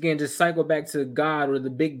just cycle back to God or the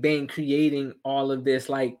Big Bang creating all of this,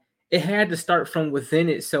 like it had to start from within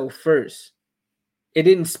itself first. It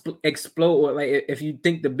didn't explode. Or like if you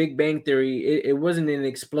think the Big Bang Theory, it wasn't an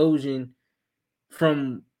explosion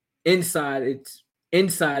from inside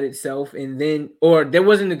itself, and then, or there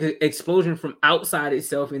wasn't an explosion from outside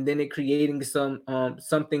itself and then it creating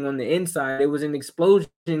something on the inside. It was an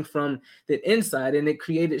explosion from the inside and it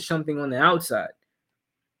created something on the outside.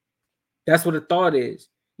 That's what a thought is.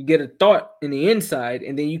 You get a thought in the inside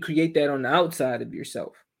and then you create that on the outside of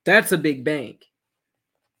yourself. That's a Big Bang.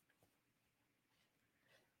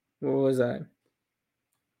 Where was I?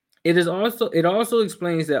 It also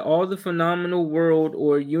explains that all the phenomenal world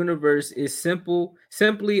or universe is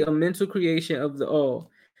simply a mental creation of the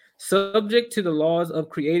all, subject to the laws of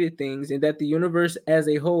created things, and that the universe as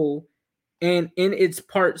a whole and in its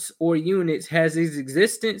parts or units has its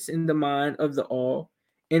existence in the mind of the all,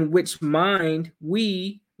 in which mind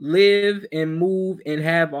we live and move and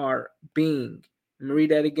have our being. Let me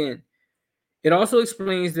read that again. It also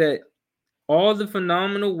explains that all the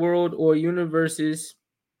phenomenal world or universes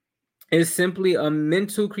is simply a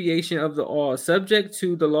mental creation of the all, subject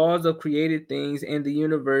to the laws of created things, and the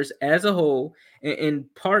universe as a whole and in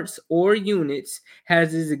parts or units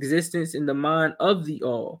has its existence in the mind of the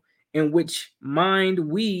all, in which mind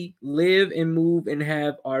we live and move and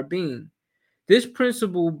have our being. This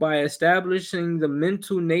principle, by establishing the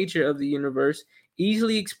mental nature of the universe,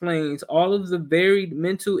 easily explains all of the varied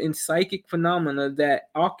mental and psychic phenomena that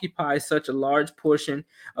occupy such a large portion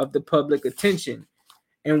of the public attention.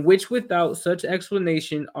 and which without such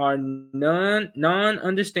explanation are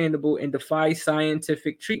non-understandable and defy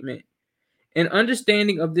scientific treatment. An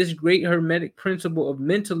understanding of this great hermetic principle of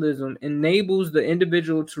mentalism enables the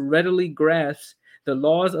individual to readily grasp the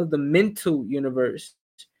laws of the mental universe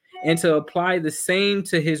and to apply the same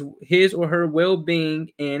to his or her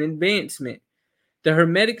well-being and advancement. The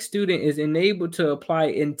hermetic student is enabled to apply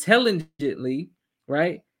intelligently,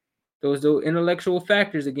 right? Those intellectual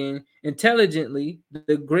factors again, intelligently,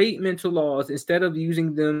 the great mental laws instead of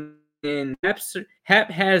using them in a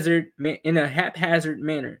haphazard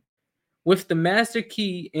manner. With the master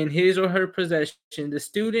key in his or her possession, the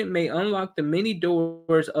student may unlock the many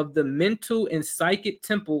doors of the mental and psychic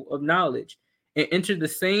temple of knowledge and enter the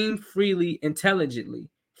same freely and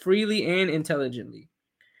intelligently.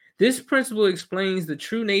 This principle explains the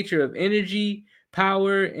true nature of energy,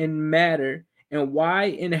 power, and matter, and why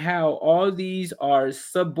and how all these are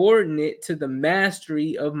subordinate to the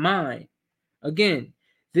mastery of mind. Again,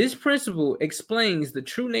 this principle explains the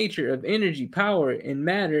true nature of energy, power, and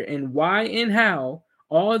matter, and why and how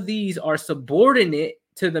all these are subordinate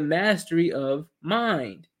to the mastery of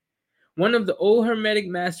mind. One of the old Hermetic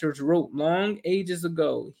masters wrote long ages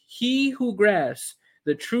ago, "He who grasps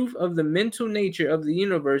the truth of the mental nature of the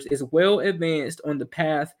universe is well advanced on the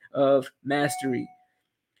path of mastery."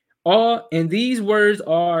 And these words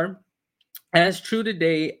are as true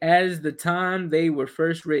today as the time they were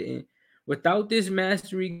first written. Without this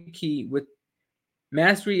mastery key,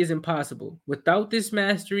 mastery is impossible. Without this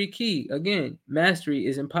mastery key, again, mastery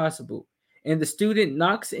is impossible. And the student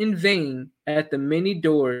knocks in vain at the many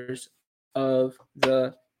doors of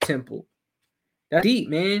the temple. That's deep,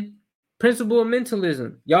 man. Principle of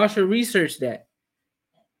mentalism. Y'all should research that.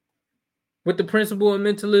 What the principle of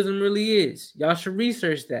mentalism really is. Y'all should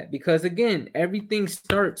research that because, again, everything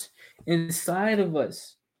starts inside of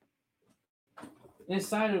us.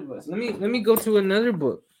 Inside of us. Let me go to another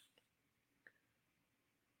book.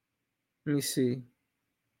 Let me see.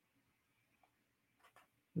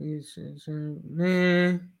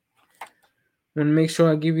 Man, I want to make sure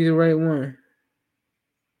I give you the right one.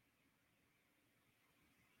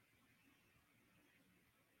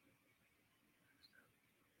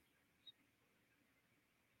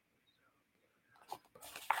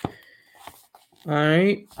 All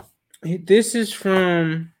right. This is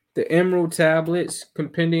from the Emerald Tablets,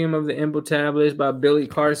 Compendium of the Emerald Tablets by Billy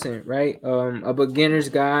Carson, right? A beginner's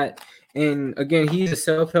guide. And again, he's a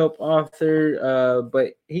self-help author,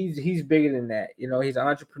 but he's bigger than that. You know, he's an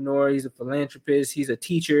entrepreneur, he's a philanthropist, he's a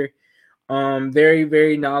teacher, very,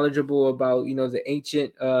 very knowledgeable about, you know, the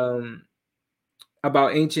ancient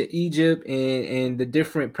about ancient Egypt and the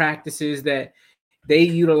different practices that they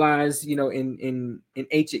utilized, you know, in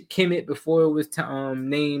ancient Kemet before it was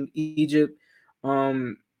named Egypt,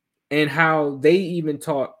 and how they even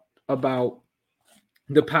taught about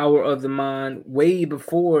the power of the mind way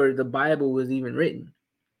before the Bible was even written.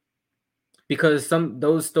 Because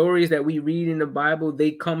those stories that we read in the Bible,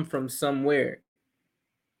 they come from somewhere.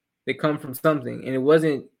 They come from something, and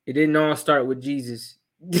it didn't all start with Jesus.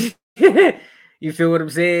 You feel what I'm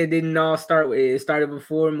saying? It didn't all start with it. It started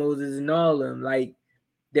before Moses and all of them. Like,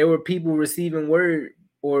 there were people receiving word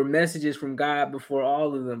or messages from God before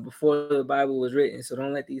all of them, before the Bible was written. So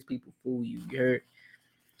don't let these people fool you. You heard?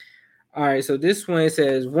 All right, so this one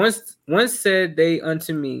says, once said they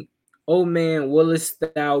unto me, O man, willest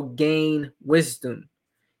thou gain wisdom?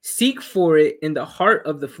 Seek for it in the heart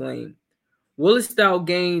of the flame. Willest thou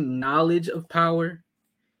gain knowledge of power?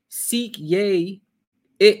 Seek ye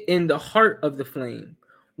it in the heart of the flame.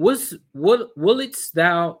 Willest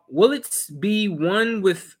be one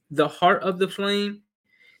with the heart of the flame?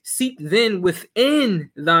 Seek then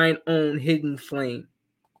within thine own hidden flame.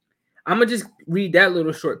 I'm gonna just read that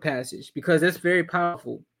little short passage because that's very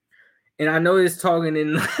powerful. And I know it's talking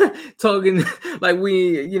like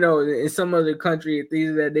we, you know, in some other country, things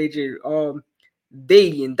of that nature,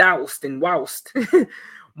 they and doused and woust.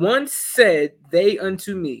 Once said they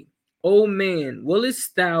unto me, O man,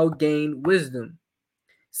 willest thou gain wisdom?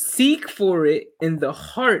 Seek for it in the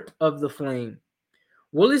heart of the flame.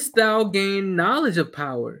 Willest thou gain knowledge of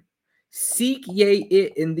power? Seek ye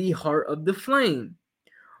it in the heart of the flame.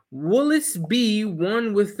 Willest be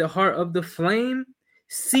one with the heart of the flame?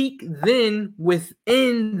 Seek then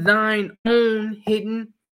within thine own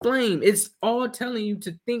hidden flame. It's all telling you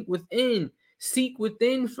to think within. Seek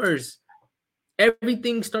within first.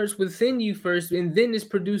 Everything starts within you first, and then it's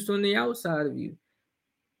produced on the outside of you.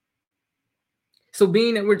 So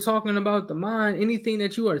being that we're talking about the mind, anything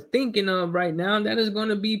that you are thinking of right now, that is going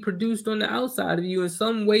to be produced on the outside of you in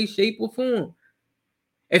some way, shape, or form.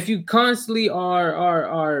 If you constantly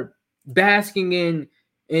are basking in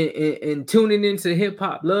and tuning into hip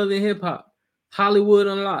hop, loving hip hop, Hollywood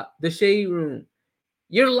Unlocked, the Shade Room.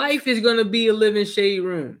 Your life is gonna be a living Shade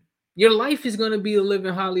Room. Your life is gonna be a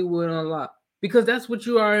living Hollywood Unlocked, because that's what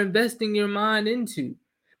you are investing your mind into.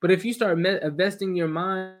 But if you start investing your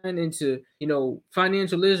mind into,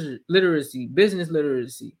 financial literacy, business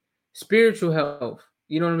literacy, spiritual health,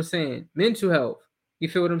 you know what I'm saying, mental health, you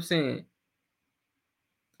feel what I'm saying?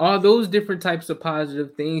 All those different types of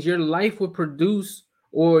positive things, your life will produce,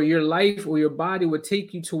 or your life or your body would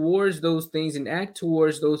take you towards those things and act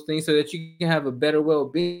towards those things, so that you can have a better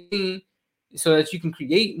well-being, so that you can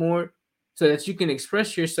create more, so that you can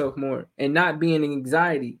express yourself more and not be in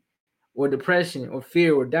anxiety or depression or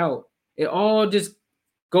fear or doubt. It all just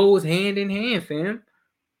goes hand in hand, fam.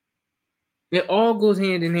 It all goes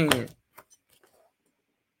hand in hand.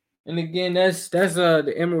 And again, that's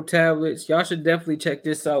the Emerald Tablets. Y'all should definitely check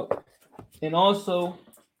this out. And also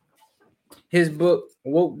his book,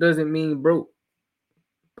 Woke Doesn't Mean Broke,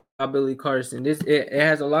 by Billy Carson. It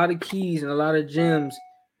has a lot of keys and a lot of gems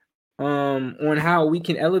on how we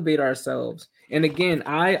can elevate ourselves. And again,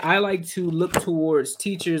 I like to look towards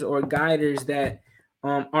teachers or guiders that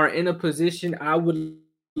are in a position I would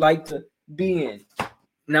like to be in.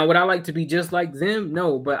 Now, would I like to be just like them?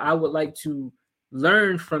 No, but I would like to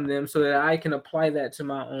learn from them so that I can apply that to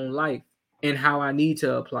my own life and how I need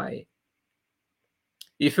to apply it.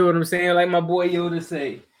 You feel what I'm saying? Like my boy Yoda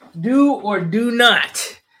say, do or do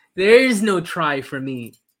not. There is no try for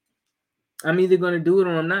me. I'm either going to do it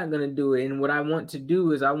or I'm not going to do it. And what I want to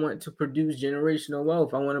do is I want to produce generational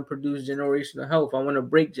wealth. I want to produce generational health. I want to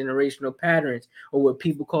break generational patterns, or what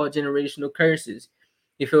people call generational curses.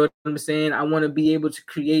 You feel what I'm saying? I want to be able to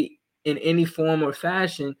create in any form or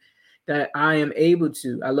fashion that I am able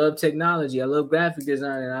to. I love technology. I love graphic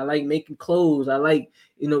design. And I like making clothes. I like,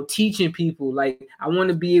 teaching people. Like, I want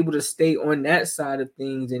to be able to stay on that side of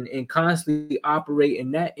things and constantly operate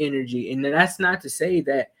in that energy. And that's not to say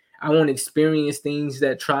that I won't experience things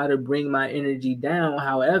that try to bring my energy down.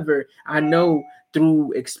 However, I know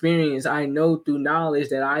through experience, I know through knowledge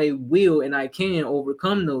that I will and I can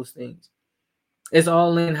overcome those things. It's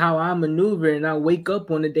all in how I maneuver and I wake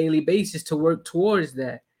up on a daily basis to work towards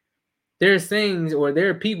that. There's things, or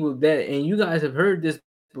there are people that, and you guys have heard this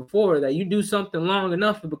before, that you do something long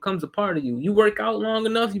enough, it becomes a part of you. You work out long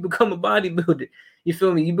enough, you become a bodybuilder. You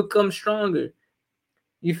feel me? You become stronger.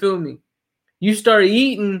 You feel me? You start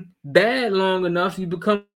eating bad long enough, you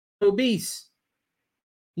become obese.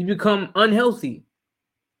 You become unhealthy.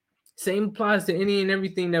 Same applies to any and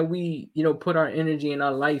everything that we, put our energy and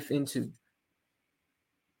our life into.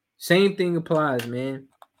 Same thing applies, man.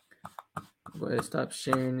 Go ahead, stop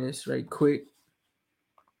sharing this right quick.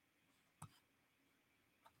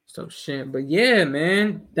 Stop sharing. But yeah,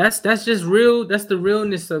 man, that's just real. That's the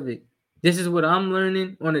realness of it. This is what I'm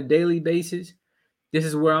learning on a daily basis. This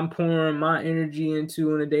is where I'm pouring my energy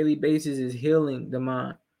into on a daily basis, is healing the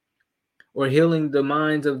mind, or healing the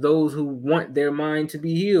minds of those who want their mind to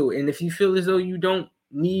be healed. And if you feel as though you don't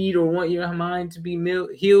need or want your mind to be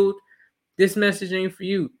healed, this message ain't for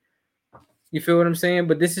you. You feel what I'm saying?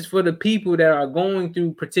 But this is for the people that are going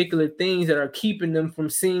through particular things that are keeping them from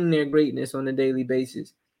seeing their greatness on a daily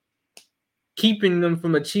basis, keeping them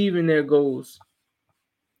from achieving their goals.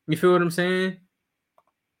 You feel what I'm saying?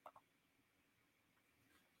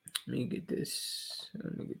 Let me get this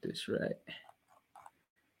right.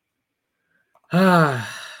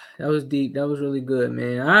 That was deep. That was really good,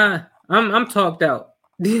 man. I'm talked out.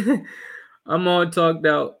 I'm all talked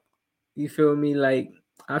out. You feel me? Like,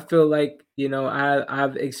 I feel like,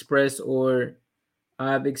 I've expressed or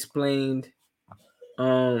I've explained,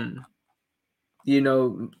 the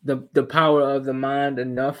power of the mind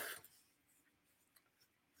enough.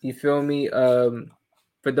 You feel me?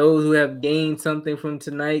 For those who have gained something from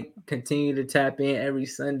tonight, continue to tap in every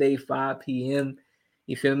Sunday, 5 p.m.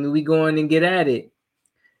 You feel me? We going and get at it,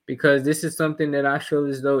 because this is something that I feel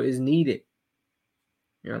as though is needed.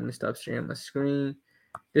 I'm going to stop sharing my screen.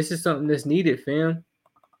 This is something that's needed, fam.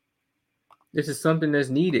 This is something that's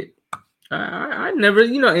needed. I never,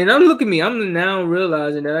 and I'm looking at me. I'm now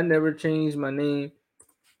realizing that I never changed my name.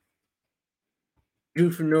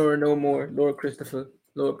 Jufenora no more. Lord Christopher.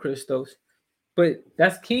 Lord Christos. But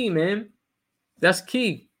that's key, man. That's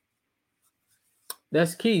key.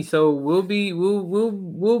 That's key. So we'll be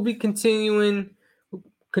continuing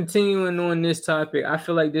on this topic. I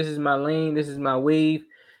feel like this is my lane. This is my wave.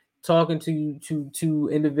 Talking to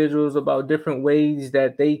individuals about different ways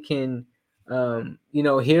that they can,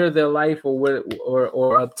 hear their life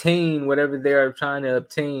or obtain whatever they're trying to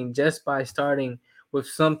obtain, just by starting with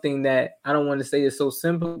something that I don't want to say is so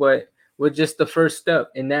simple, but with just the first step,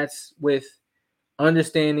 and that's with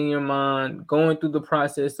understanding your mind, going through the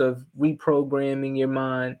process of reprogramming your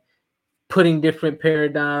mind, putting different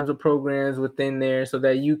paradigms or programs within there so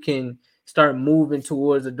that you can start moving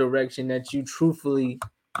towards a direction that you truthfully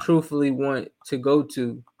want to go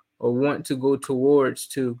to or want to go towards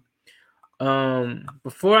to.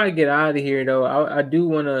 Before I get out of here though, I do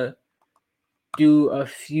want to do a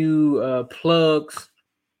few plugs.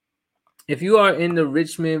 If you are in the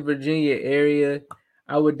Richmond, Virginia area,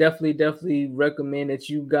 I would definitely recommend that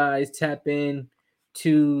you guys tap in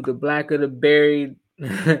to the Black of the Berry,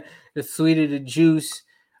 the Sweeter the Juice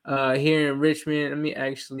here in Richmond. Let me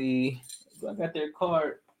actually, I got their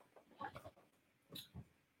card.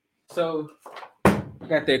 So I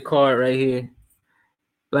got their card right here.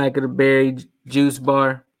 Black of the Berry Juice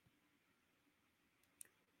Bar.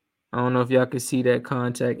 I don't know if y'all can see that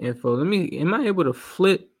contact info. Am I able to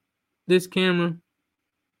flip this camera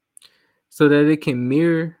so that it can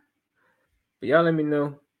mirror? But y'all let me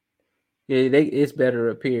know. Yeah, it's better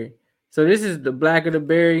up here. So this is the Black of the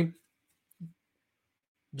Berry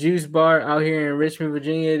Juice Bar out here in Richmond,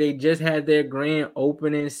 Virginia. They just had their grand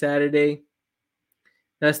opening Saturday.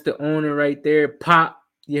 That's the owner right there, Pop.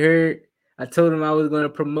 You heard? I told him I was going to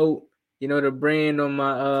promote, the brand on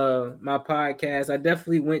my podcast. I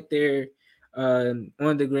definitely went there on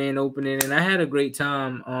the grand opening, and I had a great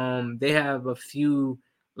time. They have a few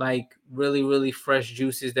like really, really fresh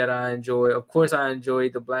juices that I enjoy. Of course, I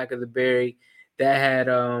enjoyed the Black of the Berry that had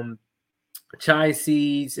chai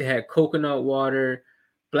seeds, it had coconut water,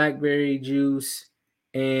 blackberry juice,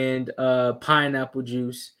 and pineapple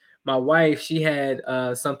juice. My wife, she had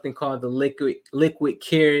something called the liquid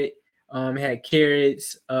carrot. It had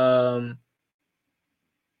carrots, I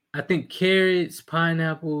think carrots,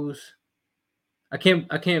 pineapples. I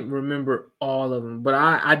can't remember all of them, but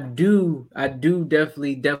I do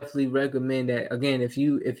definitely recommend that. Again, if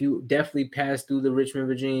you definitely pass through the Richmond,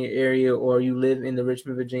 Virginia area, or you live in the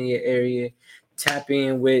Richmond, Virginia area, tap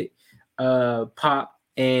in with Pop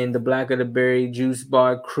and the Black of the Berry Juice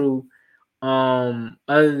Bar crew. Other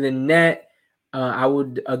than that, I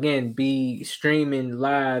would again be streaming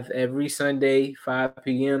live every Sunday, 5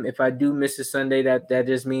 p.m. If I do miss a Sunday, that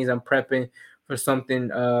just means I'm prepping for something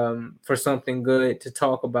good to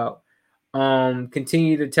talk about.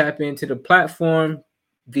 Continue to tap into the platform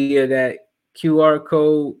via that QR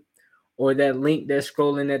code or that link that's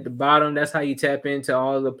scrolling at the bottom. That's how you tap into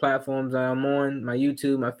all the platforms I'm on: my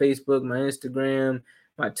YouTube, my Facebook, my Instagram,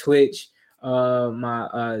 my Twitch,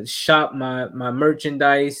 my shop, my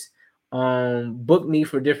merchandise. Book me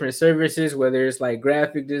for different services, whether it's like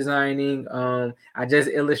graphic designing. I just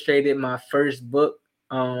illustrated my first book.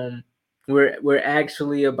 We're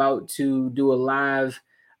actually about to do a live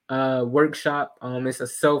workshop. It's a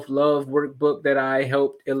self-love workbook that I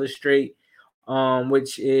helped illustrate,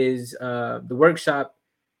 which is the workshop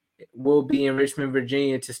will be in Richmond,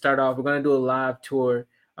 Virginia to start off. We're going to do a live tour.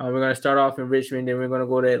 We're going to start off in Richmond, then we're going to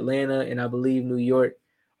go to Atlanta and I believe New York.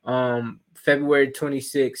 February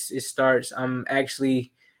 26th, it starts. I'm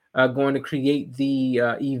actually going to create the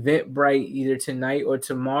Eventbrite either tonight or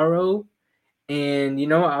tomorrow. And,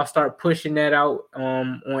 I'll start pushing that out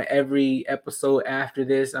on every episode after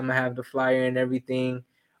this. I'm going to have the flyer and everything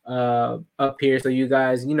up here. So you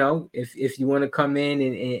guys, if you want to come in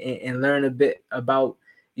and learn a bit about,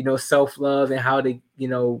 self-love and how to,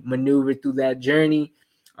 maneuver through that journey,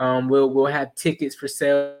 we'll have tickets for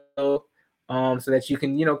sale so that you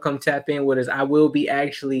can, come tap in with us. I will be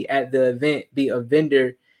actually at the event, be a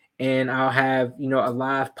vendor, and I'll have, a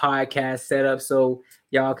live podcast set up so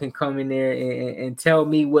y'all can come in there and tell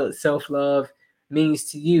me what self-love means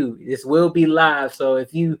to you. This will be live. So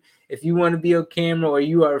if you want to be on camera or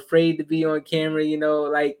you are afraid to be on camera,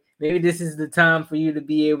 like maybe this is the time for you to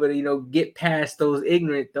be able to, get past those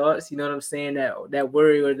ignorant thoughts, you know what I'm saying? That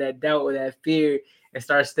worry or that doubt or that fear, and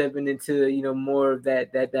start stepping into, more of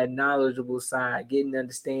that knowledgeable side, getting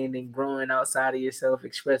understanding, growing outside of yourself,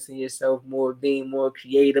 expressing yourself more, being more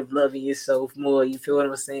creative, loving yourself more. You feel what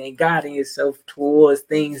I'm saying? Guiding yourself towards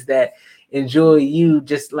things that enjoy you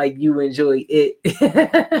just like you enjoy it.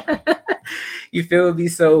 You feel me?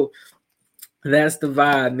 So that's the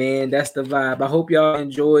vibe, man. That's the vibe. I hope y'all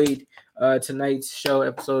enjoyed tonight's show,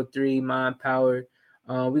 episode 3, Mind Power.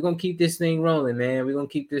 We're going to keep this thing rolling, man. We're going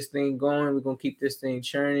to keep this thing going. We're going to keep this thing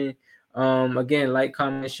churning. Again, like,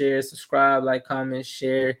 comment, share, subscribe, like, comment,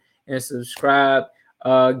 share, and subscribe.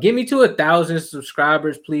 Get me to 1,000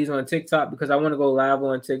 subscribers, please, on TikTok, because I want to go live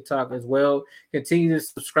on TikTok as well. Continue to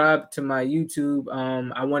subscribe to my YouTube.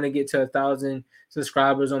 I want to get to 1,000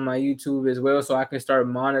 subscribers on my YouTube as well, so I can start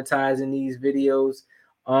monetizing these videos.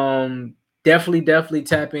 definitely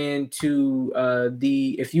tap into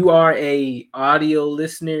if you are a audio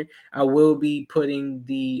listener, I will be putting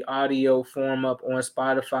the audio form up on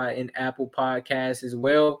Spotify and Apple Podcasts as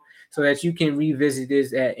well, so that you can revisit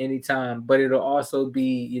this at any time. But it'll also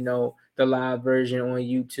be, the live version on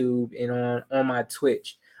YouTube and on my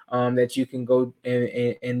Twitch, that you can go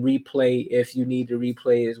and replay if you need to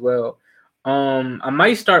replay as well. I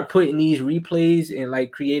might start putting these replays and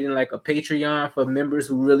like creating like a Patreon for members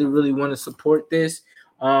who really want to support this.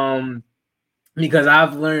 Because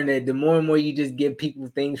I've learned that the more and more you just give people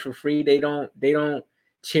things for free, they don't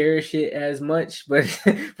cherish it as much. But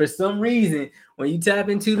for some reason, when you tap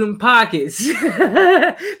into them pockets,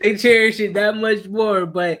 they cherish it that much more.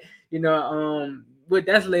 But but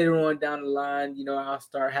that's later on down the line. I'll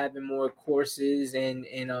start having more courses and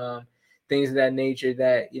things of that nature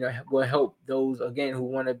that will help those again who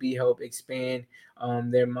want to be help expand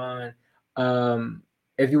their mind.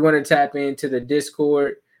 If you want to tap into the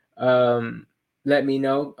Discord, let me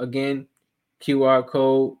know. Again, QR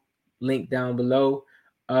code link down below.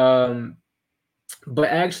 But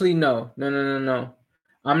actually, no.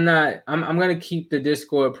 I'm not. I'm gonna keep the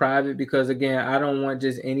Discord private because again, I don't want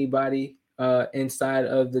just anybody inside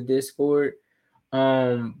of the Discord.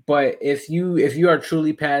 But if you are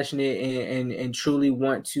truly passionate and truly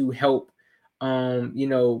want to help,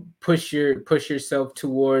 push yourself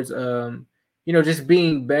towards just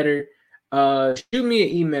being better, shoot me an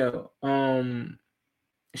email.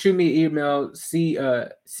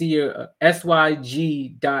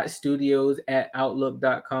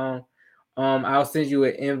 syg.studios@outlook.com. I'll send you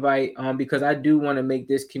an invite because I do want to make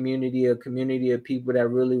this community a community of people that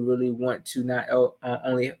really want to not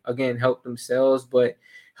only again help themselves, but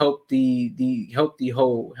help the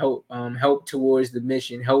whole, help towards the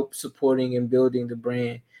mission, help supporting and building the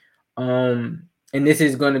brand. And this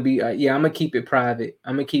is going to be I'm gonna keep it private.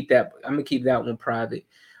 I'm gonna keep that one private.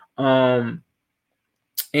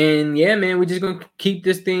 And yeah, man, we're just gonna keep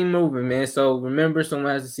this thing moving, man. So remember,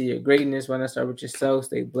 someone has to see your greatness. Why not start with yourself?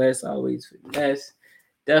 Stay blessed, always finesse.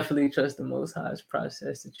 Definitely trust the Most High's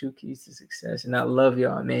process, the true keys to success. And I love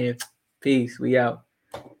y'all, man. Peace. We out.